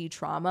big T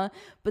trauma,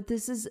 but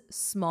this is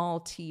small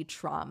t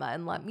trauma.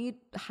 And let me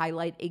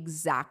highlight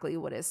exactly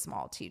what is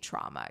small t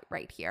trauma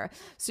right here.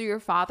 So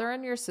your father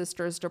and your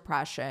sister's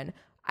depression,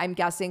 I'm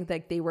guessing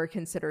that they were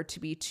considered to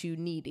be too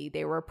needy.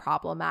 They were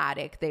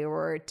problematic. They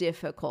were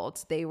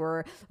difficult. They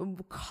were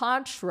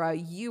contra.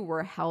 You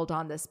were held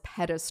on this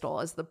pedestal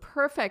as the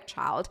perfect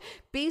child.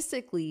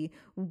 Basically,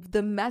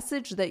 the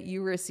message that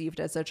you received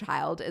as a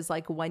child is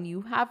like, when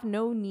you have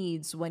no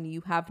needs, when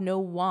you have no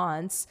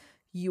wants,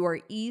 you are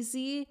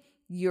easy,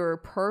 you're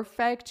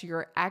perfect,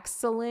 you're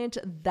excellent.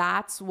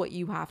 That's what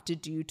you have to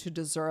do to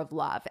deserve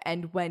love.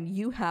 And when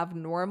you have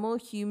normal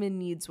human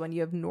needs, when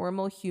you have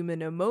normal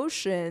human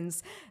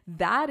emotions,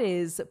 that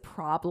is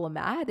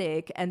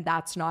problematic and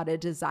that's not a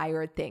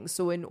desired thing.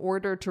 So in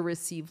order to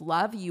receive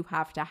love, you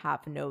have to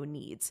have no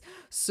needs.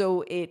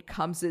 So it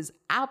comes as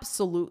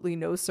absolutely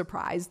no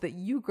surprise that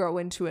you grow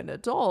into an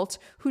adult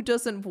who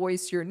doesn't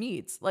voice your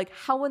needs. Like,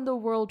 how in the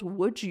world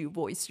would you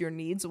voice your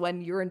needs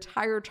when your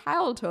entire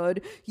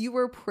childhood you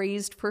were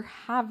praised for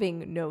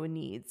having no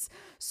needs?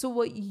 So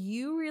what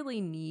you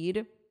really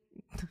need,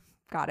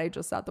 God, I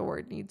just said the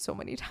word need so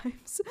many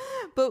times,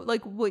 but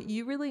like what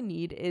you really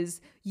need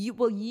is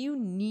you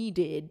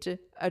needed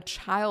a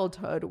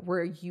childhood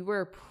where you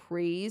were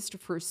praised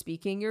for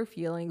speaking your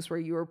feelings, where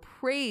you were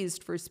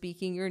praised for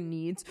speaking your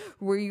needs,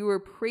 where you were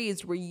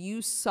praised, where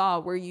you saw,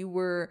 where you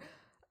were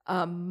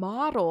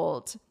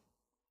modeled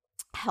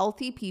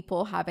healthy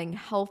people having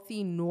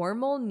healthy,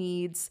 normal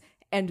needs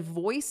and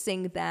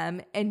voicing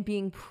them and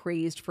being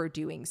praised for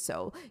doing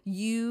so.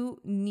 You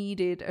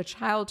needed a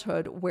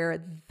childhood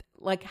where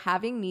like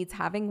having needs,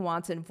 having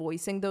wants, and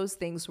voicing those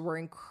things were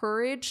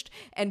encouraged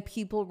and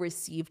people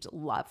received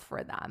love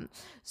for them.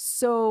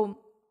 So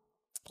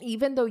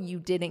even though you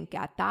didn't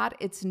get that,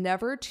 it's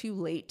never too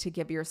late to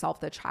give yourself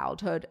the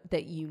childhood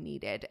that you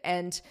needed.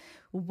 And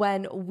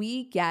when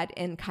we get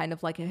in kind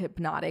of like a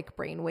hypnotic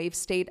brainwave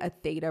state, a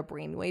theta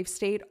brainwave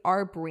state,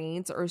 our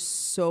brains are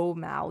so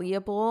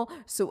malleable.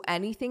 So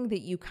anything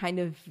that you kind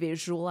of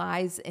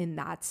visualize in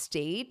that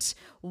state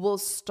will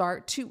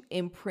start to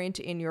imprint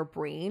in your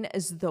brain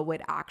as though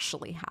it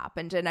actually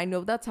happened. And I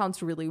know that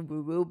sounds really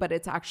woo-woo, but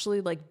it's actually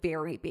like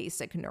very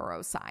basic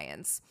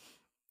neuroscience.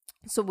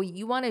 So what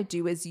you want to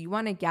do is you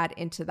want to get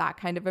into that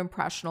kind of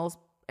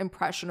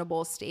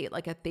impressionable state,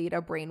 like a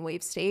theta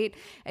brainwave state.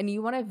 And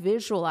you want to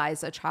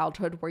visualize a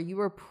childhood where you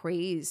were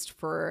praised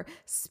for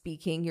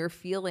speaking your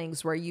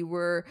feelings, where you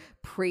were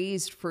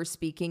praised for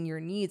speaking your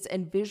needs,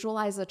 and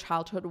visualize a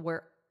childhood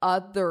where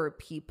other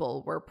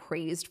people were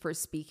praised for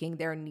speaking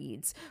their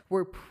needs,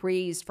 were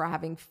praised for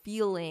having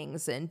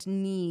feelings and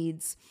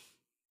needs.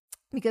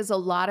 Because a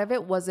lot of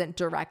it wasn't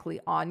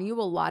directly on you.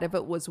 A lot of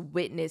it was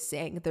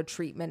witnessing the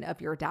treatment of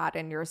your dad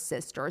and your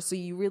sister. So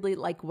you really,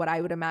 like, what I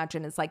would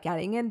imagine is like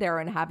getting in there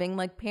and having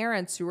like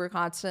parents who were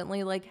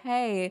constantly like,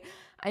 hey,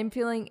 I'm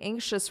feeling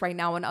anxious right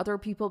now. And other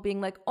people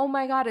being like, oh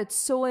my God, it's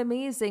so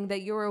amazing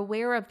that you're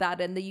aware of that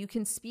and that you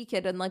can speak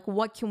it. And like,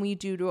 what can we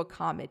do to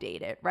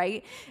accommodate it?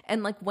 Right.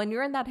 And like when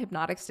you're in that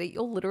hypnotic state,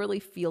 you'll literally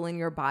feel in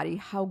your body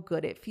how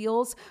good it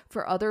feels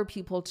for other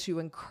people to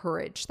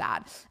encourage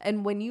that.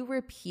 And when you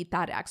repeat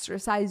that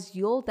exercise,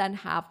 you'll then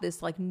have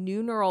this like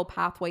new neural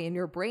pathway in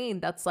your brain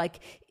that's like,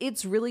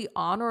 it's really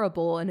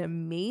honorable and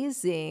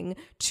amazing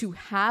to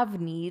have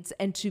needs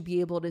and to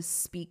be able to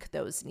speak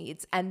those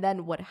needs. And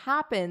then what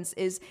happens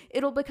is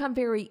it'll become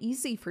very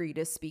easy for you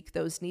to speak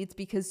those needs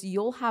because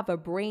you'll have a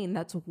brain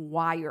that's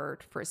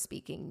wired for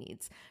speaking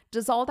needs.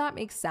 Does all that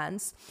make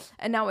sense?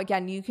 And now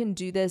again, you can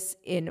do this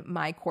in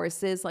my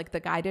courses, like the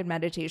guided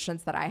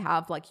meditations that I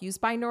have, like use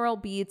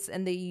binaural beats,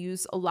 and they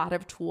use a lot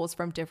of tools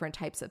from different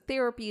types of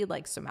therapy,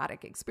 like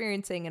somatic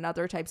experiencing and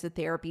other types of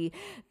therapy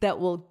that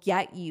will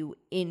get you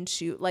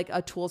into like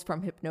tools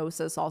from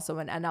hypnosis, also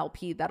an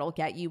NLP that'll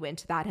get you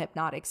into that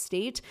hypnotic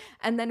state,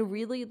 and then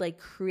really like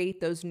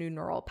create those new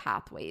neural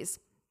pathways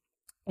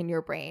in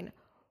your brain.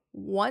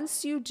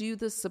 Once you do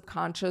the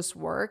subconscious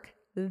work,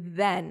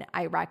 then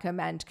I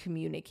recommend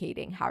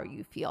communicating how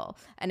you feel.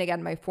 And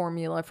again, my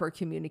formula for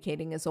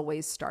communicating is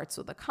always starts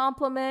with a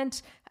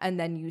compliment, and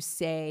then you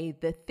say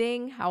the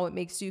thing, how it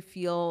makes you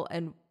feel,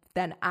 and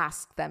then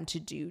ask them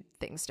to do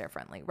things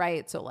differently,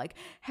 right? So like,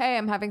 hey,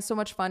 I'm having so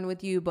much fun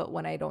with you, but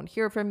when I don't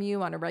hear from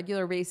you on a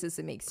regular basis,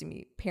 it makes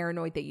me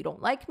paranoid that you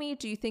don't like me.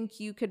 Do you think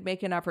you could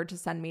make an effort to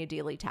send me a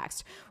daily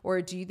text?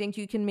 Or do you think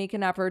you can make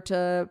an effort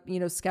to,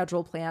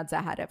 schedule plans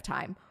ahead of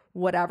time?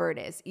 whatever it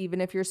is.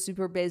 Even if you're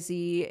super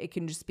busy, it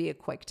can just be a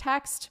quick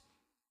text.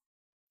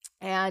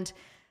 And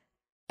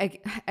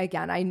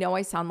again, I know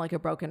I sound like a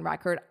broken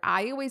record.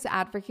 I always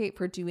advocate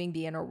for doing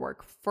the inner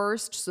work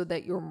first so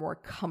that you're more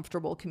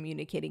comfortable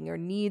communicating your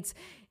needs.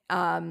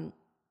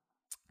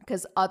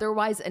 Because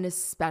otherwise, and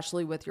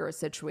especially with your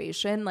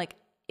situation, like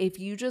if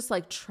you just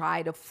like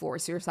try to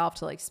force yourself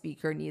to like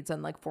speak your needs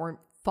and like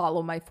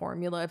follow my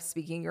formula of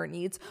speaking your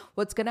needs,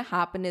 what's going to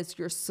happen is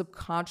your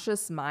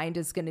subconscious mind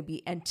is going to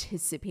be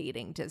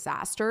anticipating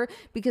disaster,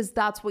 because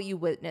that's what you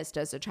witnessed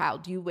as a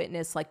child. You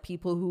witness like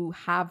people who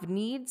have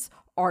needs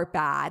are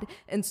bad.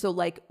 And so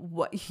like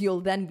what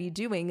you'll then be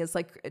doing is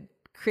like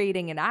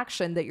creating an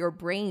action that your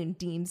brain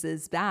deems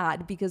as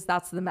bad, because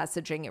that's the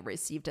messaging it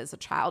received as a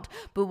child.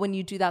 But when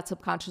you do that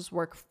subconscious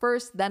work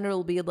first, then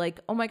it'll be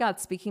like, oh my God,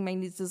 speaking my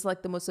needs is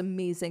like the most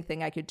amazing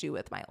thing I could do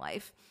with my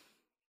life.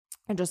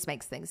 It just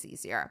makes things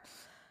easier.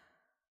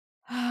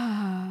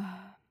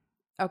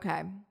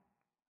 Okay.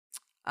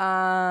 There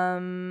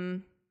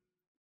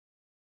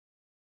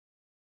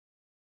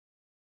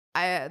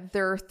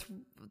are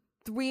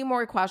three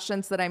more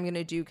questions that I'm going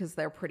to do because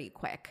they're pretty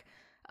quick.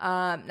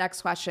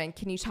 Next question.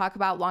 Can you talk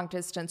about long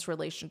distance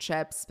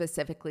relationships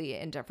specifically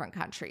in different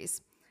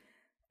countries?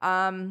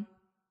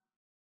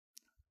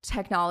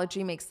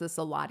 Technology makes this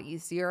a lot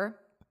easier.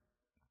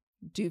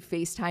 Do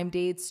FaceTime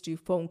dates, do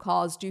phone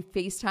calls, do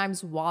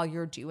FaceTimes while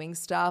you're doing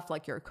stuff,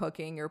 like you're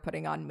cooking, you're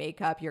putting on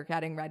makeup, you're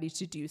getting ready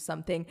to do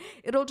something.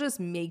 It'll just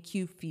make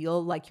you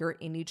feel like you're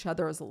in each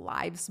other's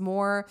lives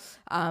more.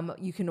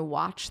 You can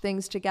watch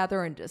things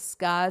together and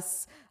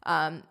discuss.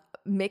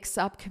 Mix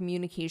up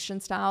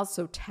communication styles.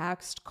 So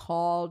text,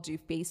 call, do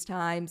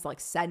FaceTimes, like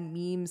send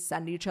memes,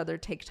 send each other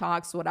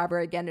TikToks, whatever.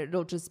 Again,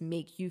 it'll just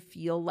make you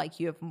feel like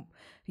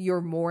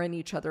you're more in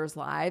each other's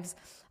lives.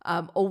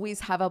 Always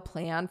have a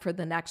plan for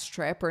the next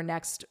trip or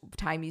next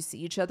time you see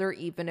each other,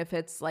 even if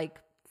it's like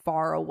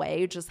far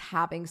away. Just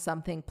having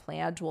something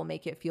planned will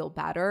make it feel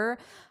better.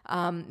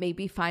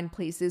 Maybe find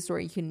places where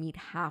you can meet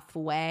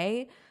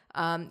halfway.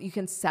 You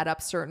can set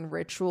up certain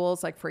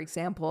rituals. Like, for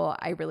example,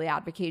 I really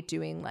advocate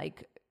doing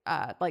like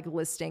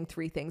listing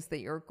 3 things that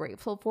you're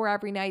grateful for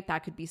every night.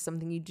 That could be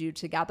something you do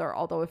together.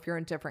 Although if you're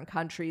in different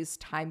countries,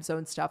 time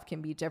zone stuff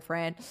can be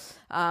different.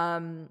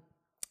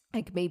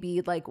 Like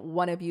maybe like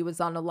one of you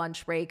is on a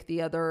lunch break,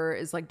 the other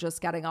is like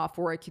just getting off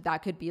work.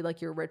 That could be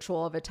like your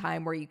ritual of a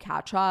time where you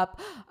catch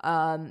up.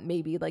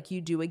 Maybe like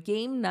you do a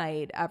game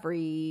night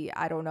every,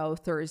 I don't know,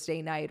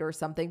 Thursday night or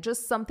something.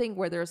 Just something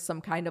where there's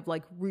some kind of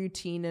like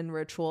routine and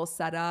ritual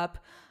set up.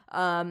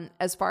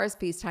 As far as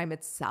FaceTime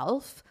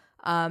itself,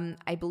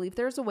 I believe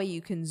there's a way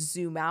you can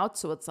zoom out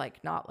so it's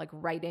like not like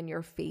right in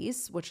your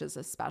face, which is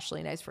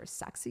especially nice for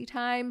sexy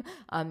time.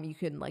 You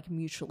can like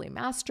mutually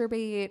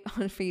masturbate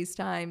on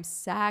FaceTime,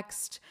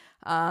 sext.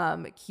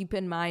 Keep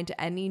in mind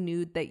any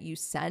nude that you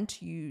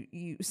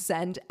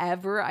send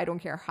ever. I don't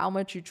care how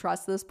much you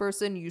trust this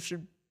person, you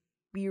should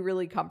be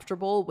really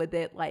comfortable with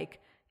it like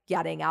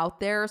getting out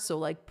there. So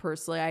like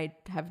personally, I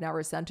have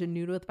never sent a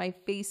nude with my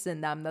face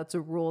in them. That's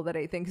a rule that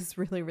I think is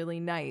really,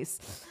 really nice.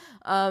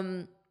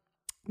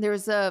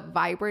 There's a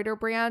vibrator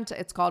brand.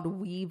 It's called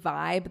We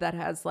Vibe that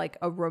has like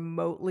a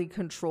remotely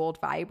controlled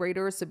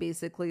vibrator. So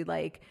basically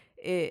like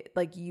it,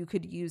 like you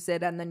could use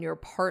it and then your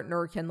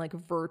partner can like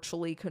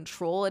virtually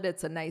control it.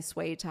 It's a nice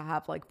way to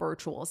have like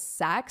virtual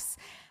sex.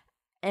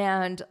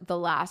 And the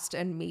last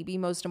and maybe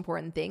most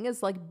important thing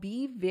is like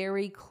be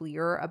very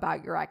clear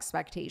about your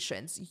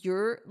expectations.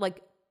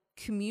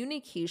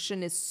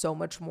 Communication is so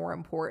much more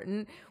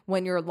important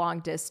when you're long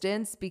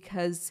distance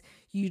because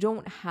you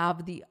don't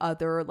have the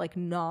other like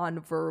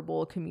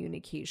non-verbal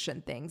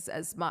communication things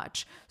as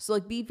much. So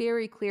like be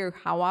very clear.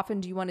 How often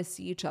do you want to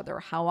see each other?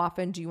 How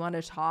often do you want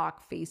to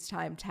talk,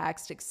 FaceTime,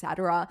 text,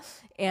 etc.?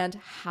 And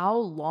how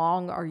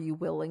long are you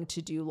willing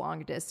to do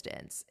long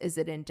distance? Is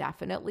it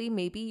indefinitely?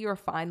 Maybe you're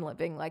fine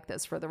living like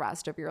this for the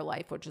rest of your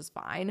life, which is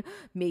fine.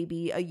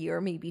 Maybe a year,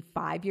 maybe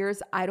 5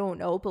 years. I don't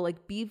know, but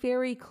like be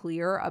very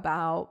clear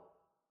about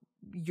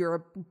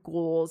your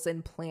goals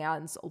and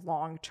plans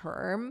long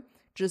term.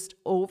 Just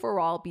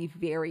overall be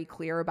very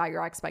clear about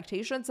your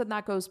expectations, and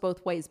that goes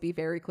both ways. Be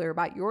very clear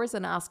about yours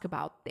and ask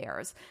about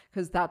theirs,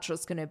 because that's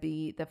just going to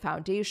be the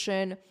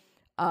foundation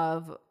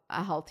of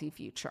a healthy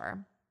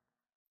future.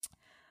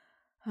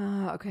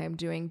 Okay, I'm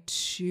doing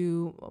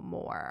 2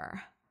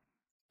 more.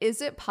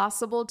 Is it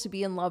possible to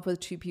be in love with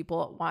 2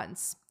 people at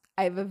once?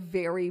 I have a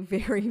very,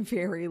 very,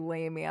 very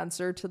lame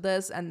answer to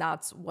this, and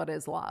that's what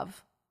is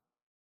love?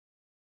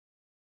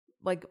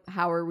 Like,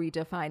 how are we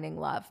defining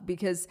love?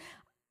 Because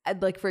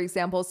like, for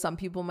example, some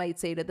people might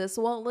say to this,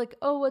 well, like,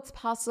 oh, it's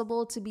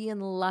possible to be in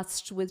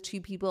lust with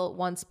 2 people at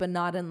once, but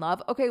not in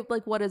love. Okay,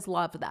 like, what is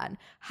love then?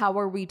 How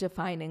are we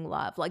defining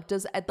love? Like,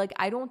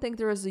 I don't think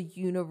there is a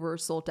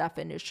universal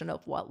definition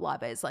of what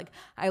love is. Like,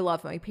 I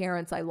love my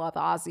parents. I love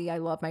Ozzy. I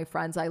love my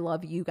friends. I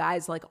love you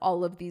guys. Like,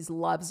 all of these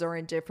loves are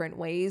in different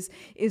ways.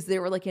 Is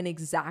there like an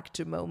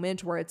exact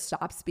moment where it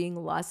stops being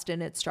lust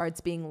and it starts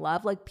being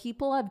love? Like,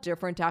 people have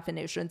different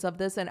definitions of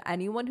this. And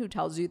anyone who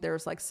tells you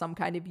there's like some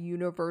kind of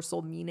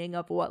universal meaning meaning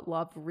of what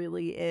love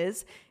really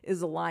is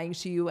lying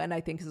to you, and I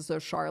think is a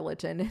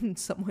charlatan and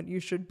someone you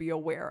should be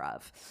aware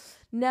of.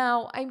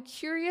 Now, I'm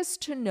curious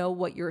to know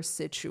what your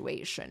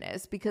situation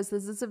is, because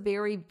this is a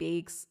very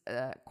vague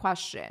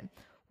question.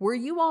 Were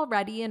you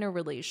already in a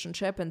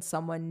relationship and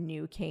someone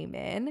new came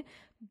in?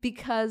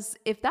 Because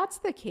if that's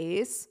the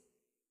case,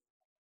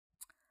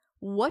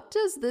 what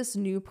does this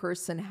new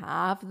person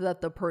have that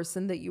the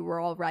person that you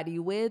were already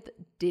with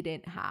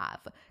didn't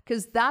have?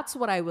 Because that's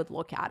what I would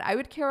look at. I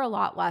would care a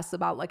lot less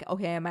about like,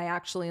 okay, am I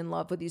actually in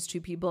love with these two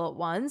people at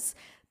once?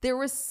 There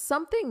was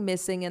something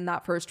missing in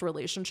that first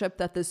relationship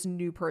that this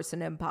new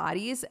person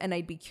embodies, and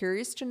I'd be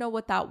curious to know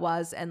what that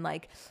was. And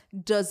like,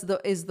 is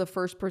the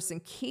first person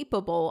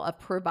capable of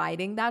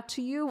providing that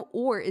to you,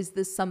 or is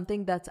this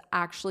something that's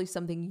actually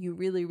something you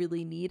really,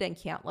 really need and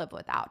can't live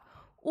without?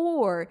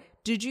 Or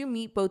did you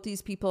meet both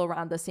these people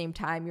around the same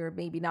time? You're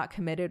maybe not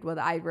committed with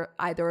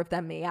either of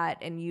them yet,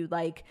 and you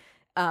like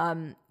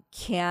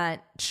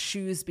can't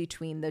choose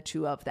between the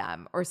two of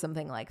them or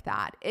something like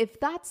that. If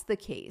that's the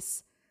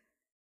case,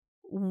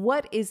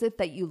 what is it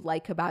that you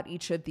like about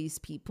each of these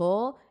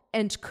people?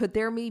 And could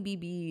there maybe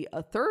be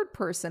a third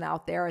person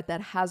out there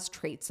that has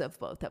traits of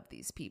both of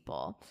these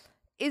people?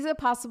 Is it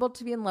possible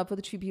to be in love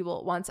with two people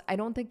at once? I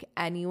don't think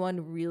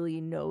anyone really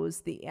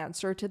knows the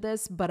answer to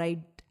this, but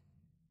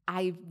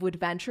I would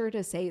venture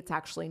to say it's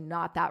actually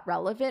not that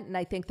relevant. And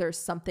I think there's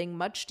something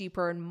much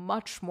deeper and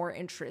much more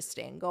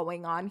interesting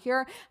going on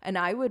here. And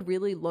I would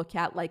really look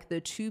at like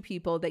the two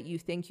people that you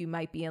think you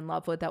might be in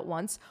love with at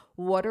once.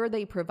 What are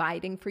they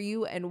providing for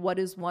you? And what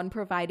is one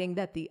providing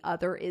that the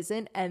other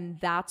isn't? And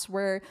that's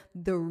where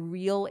the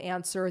real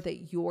answer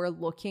that you're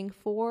looking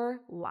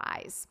for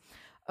lies.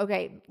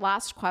 Okay,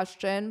 last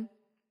question.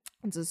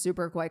 It's a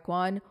super quick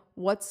one.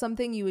 What's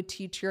something you would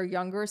teach your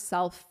younger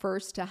self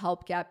first to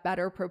help get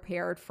better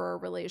prepared for a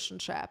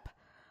relationship?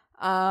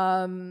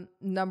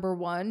 Number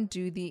one,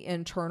 do the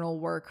internal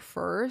work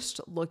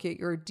first. Look at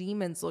your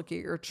demons, look at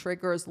your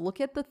triggers,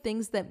 look at the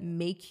things that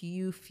make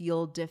you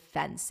feel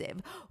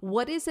defensive.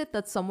 What is it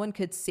that someone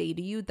could say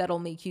to you that'll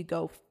make you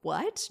go,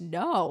 what?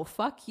 No,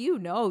 fuck you.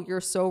 No, you're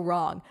so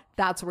wrong.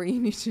 That's where you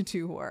need to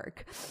do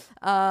work.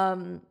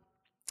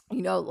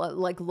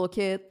 Like look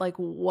at like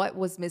what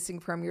was missing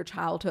from your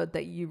childhood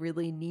that you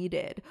really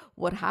needed.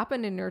 What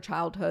happened in your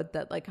childhood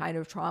that like kind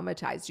of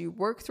traumatized you?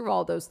 Work through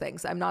all those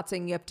things. I'm not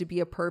saying you have to be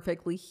a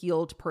perfectly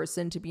healed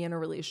person to be in a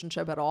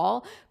relationship at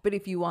all, but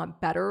if you want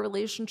better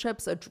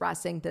relationships,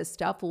 addressing this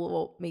stuff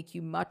will make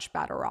you much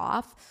better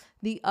off.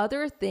 The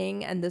other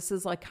thing, and this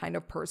is like kind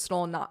of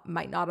personal,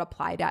 might not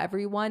apply to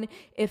everyone.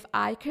 If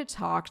I could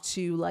talk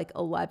to like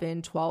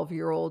 11,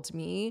 12-year-old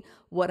me,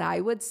 what I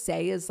would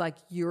say is like,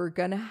 you're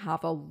going to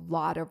have a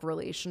lot of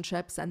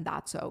relationships and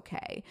that's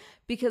okay.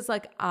 Because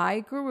like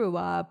I grew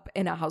up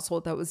in a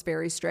household that was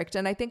very strict.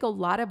 And I think a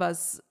lot of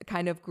us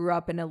kind of grew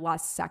up in a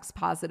less sex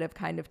positive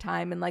kind of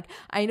time. And like,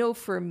 I know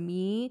for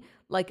me,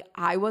 like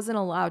I wasn't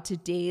allowed to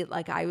date.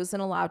 Like I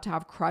wasn't allowed to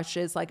have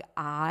crushes. Like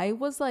I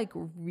was like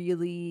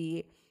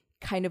really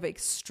kind of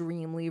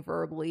extremely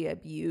verbally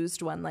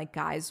abused when like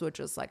guys would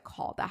just like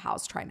call the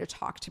house trying to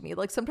talk to me.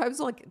 Like sometimes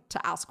like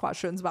to ask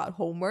questions about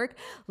homework,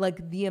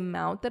 like the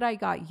amount that I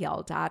got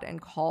yelled at and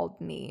called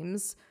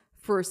names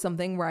for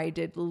something where I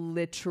did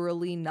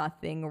literally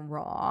nothing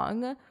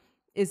wrong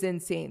is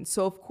insane.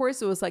 So of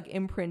course it was like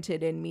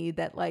imprinted in me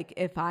that like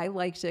if I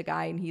liked a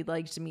guy and he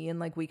liked me and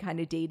like we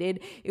kind of dated,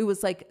 it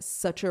was like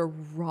such a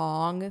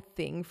wrong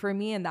thing for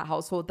me in the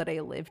household that I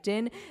lived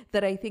in,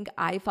 that I think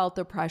I felt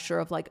the pressure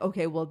of like,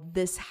 okay, well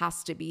this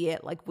has to be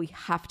it. Like we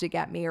have to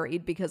get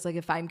married, because like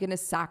if I'm going to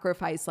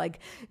sacrifice like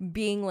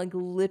being like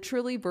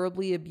literally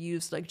verbally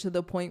abused, like to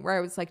the point where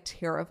I was like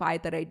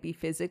terrified that I'd be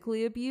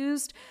physically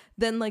abused,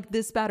 then like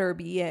this better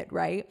be it,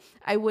 right?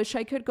 I wish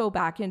I could go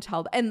back and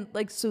tell, and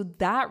like, so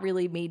that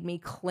really made me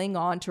cling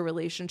on to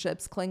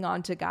relationships, cling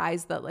on to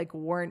guys that like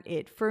weren't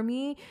it for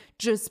me,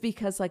 just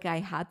because like I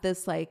had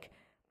this like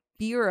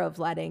fear of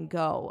letting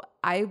go.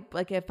 I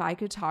like, if I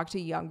could talk to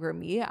younger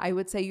me, I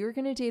would say you're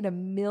going to date a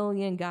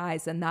million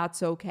guys and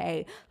that's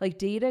okay. Like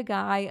date a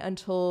guy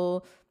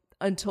until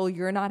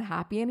you're not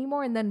happy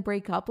anymore, and then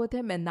break up with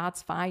him, and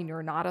that's fine.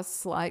 You're not a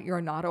slut,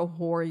 you're not a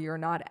whore, you're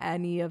not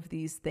any of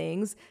these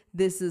things.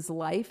 This is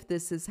life.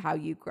 This is how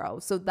you grow.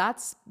 So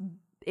that's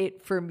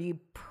it for me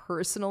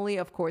personally.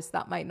 Of course,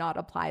 that might not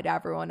apply to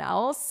everyone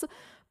else,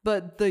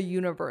 but the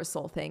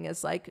universal thing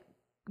is like,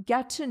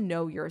 get to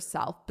know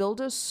yourself,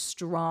 build a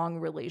strong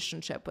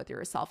relationship with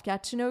yourself,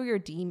 get to know your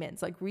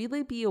demons, like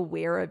really be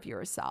aware of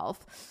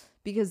yourself,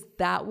 because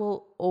that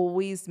will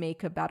always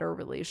make a better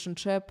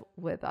relationship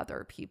with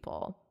other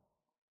people.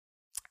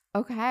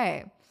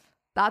 Okay,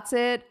 that's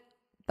it.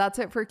 That's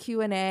it for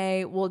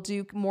Q&A. We'll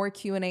do more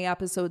Q&A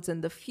episodes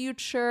in the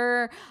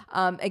future.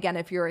 Again,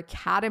 if you're an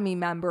Academy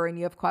member and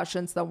you have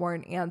questions that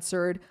weren't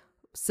answered,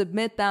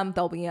 submit them.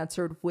 They'll be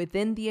answered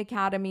within the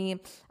Academy.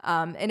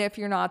 And if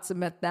you're not,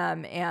 submit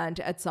them. And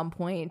at some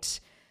point,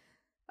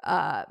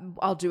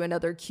 I'll do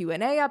another Q&A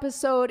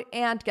episode.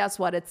 And guess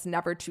what? It's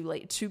never too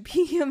late to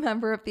be a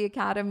member of the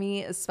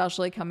Academy,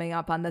 especially coming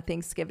up on the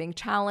Thanksgiving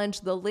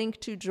challenge. The link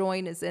to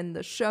join is in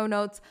the show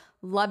notes.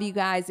 Love you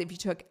guys. If you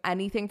took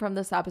anything from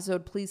this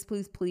episode, please,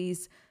 please,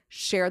 please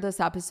share this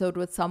episode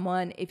with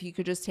someone. If you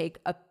could just take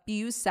a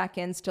few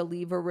seconds to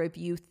leave a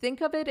review,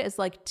 think of it as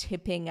like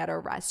tipping at a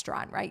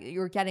restaurant, right?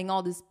 You're getting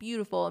all this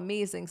beautiful,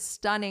 amazing,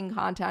 stunning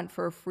content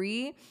for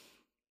free.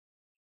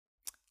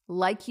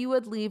 Like you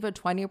would leave a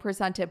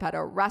 20% tip at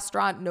a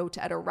restaurant. Note,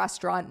 at a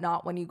restaurant,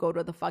 not when you go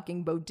to the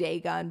fucking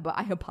bodega and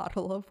buy a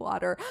bottle of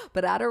water,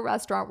 but at a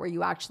restaurant where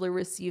you actually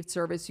received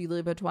service, you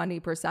leave a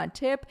 20%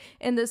 tip.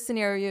 In this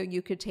scenario,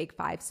 you could take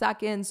 5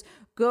 seconds,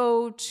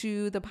 go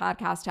to the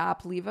podcast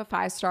app, leave a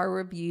 5-star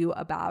review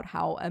about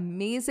how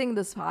amazing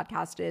this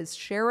podcast is,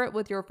 share it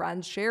with your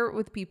friends, share it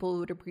with people who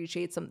would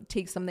appreciate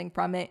take something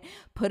from it,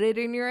 put it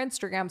in your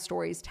Instagram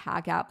stories,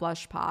 tag at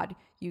BlushPod.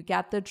 You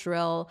get the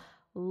drill.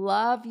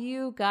 Love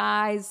you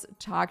guys.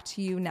 Talk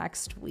to you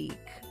next week.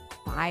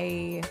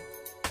 Bye.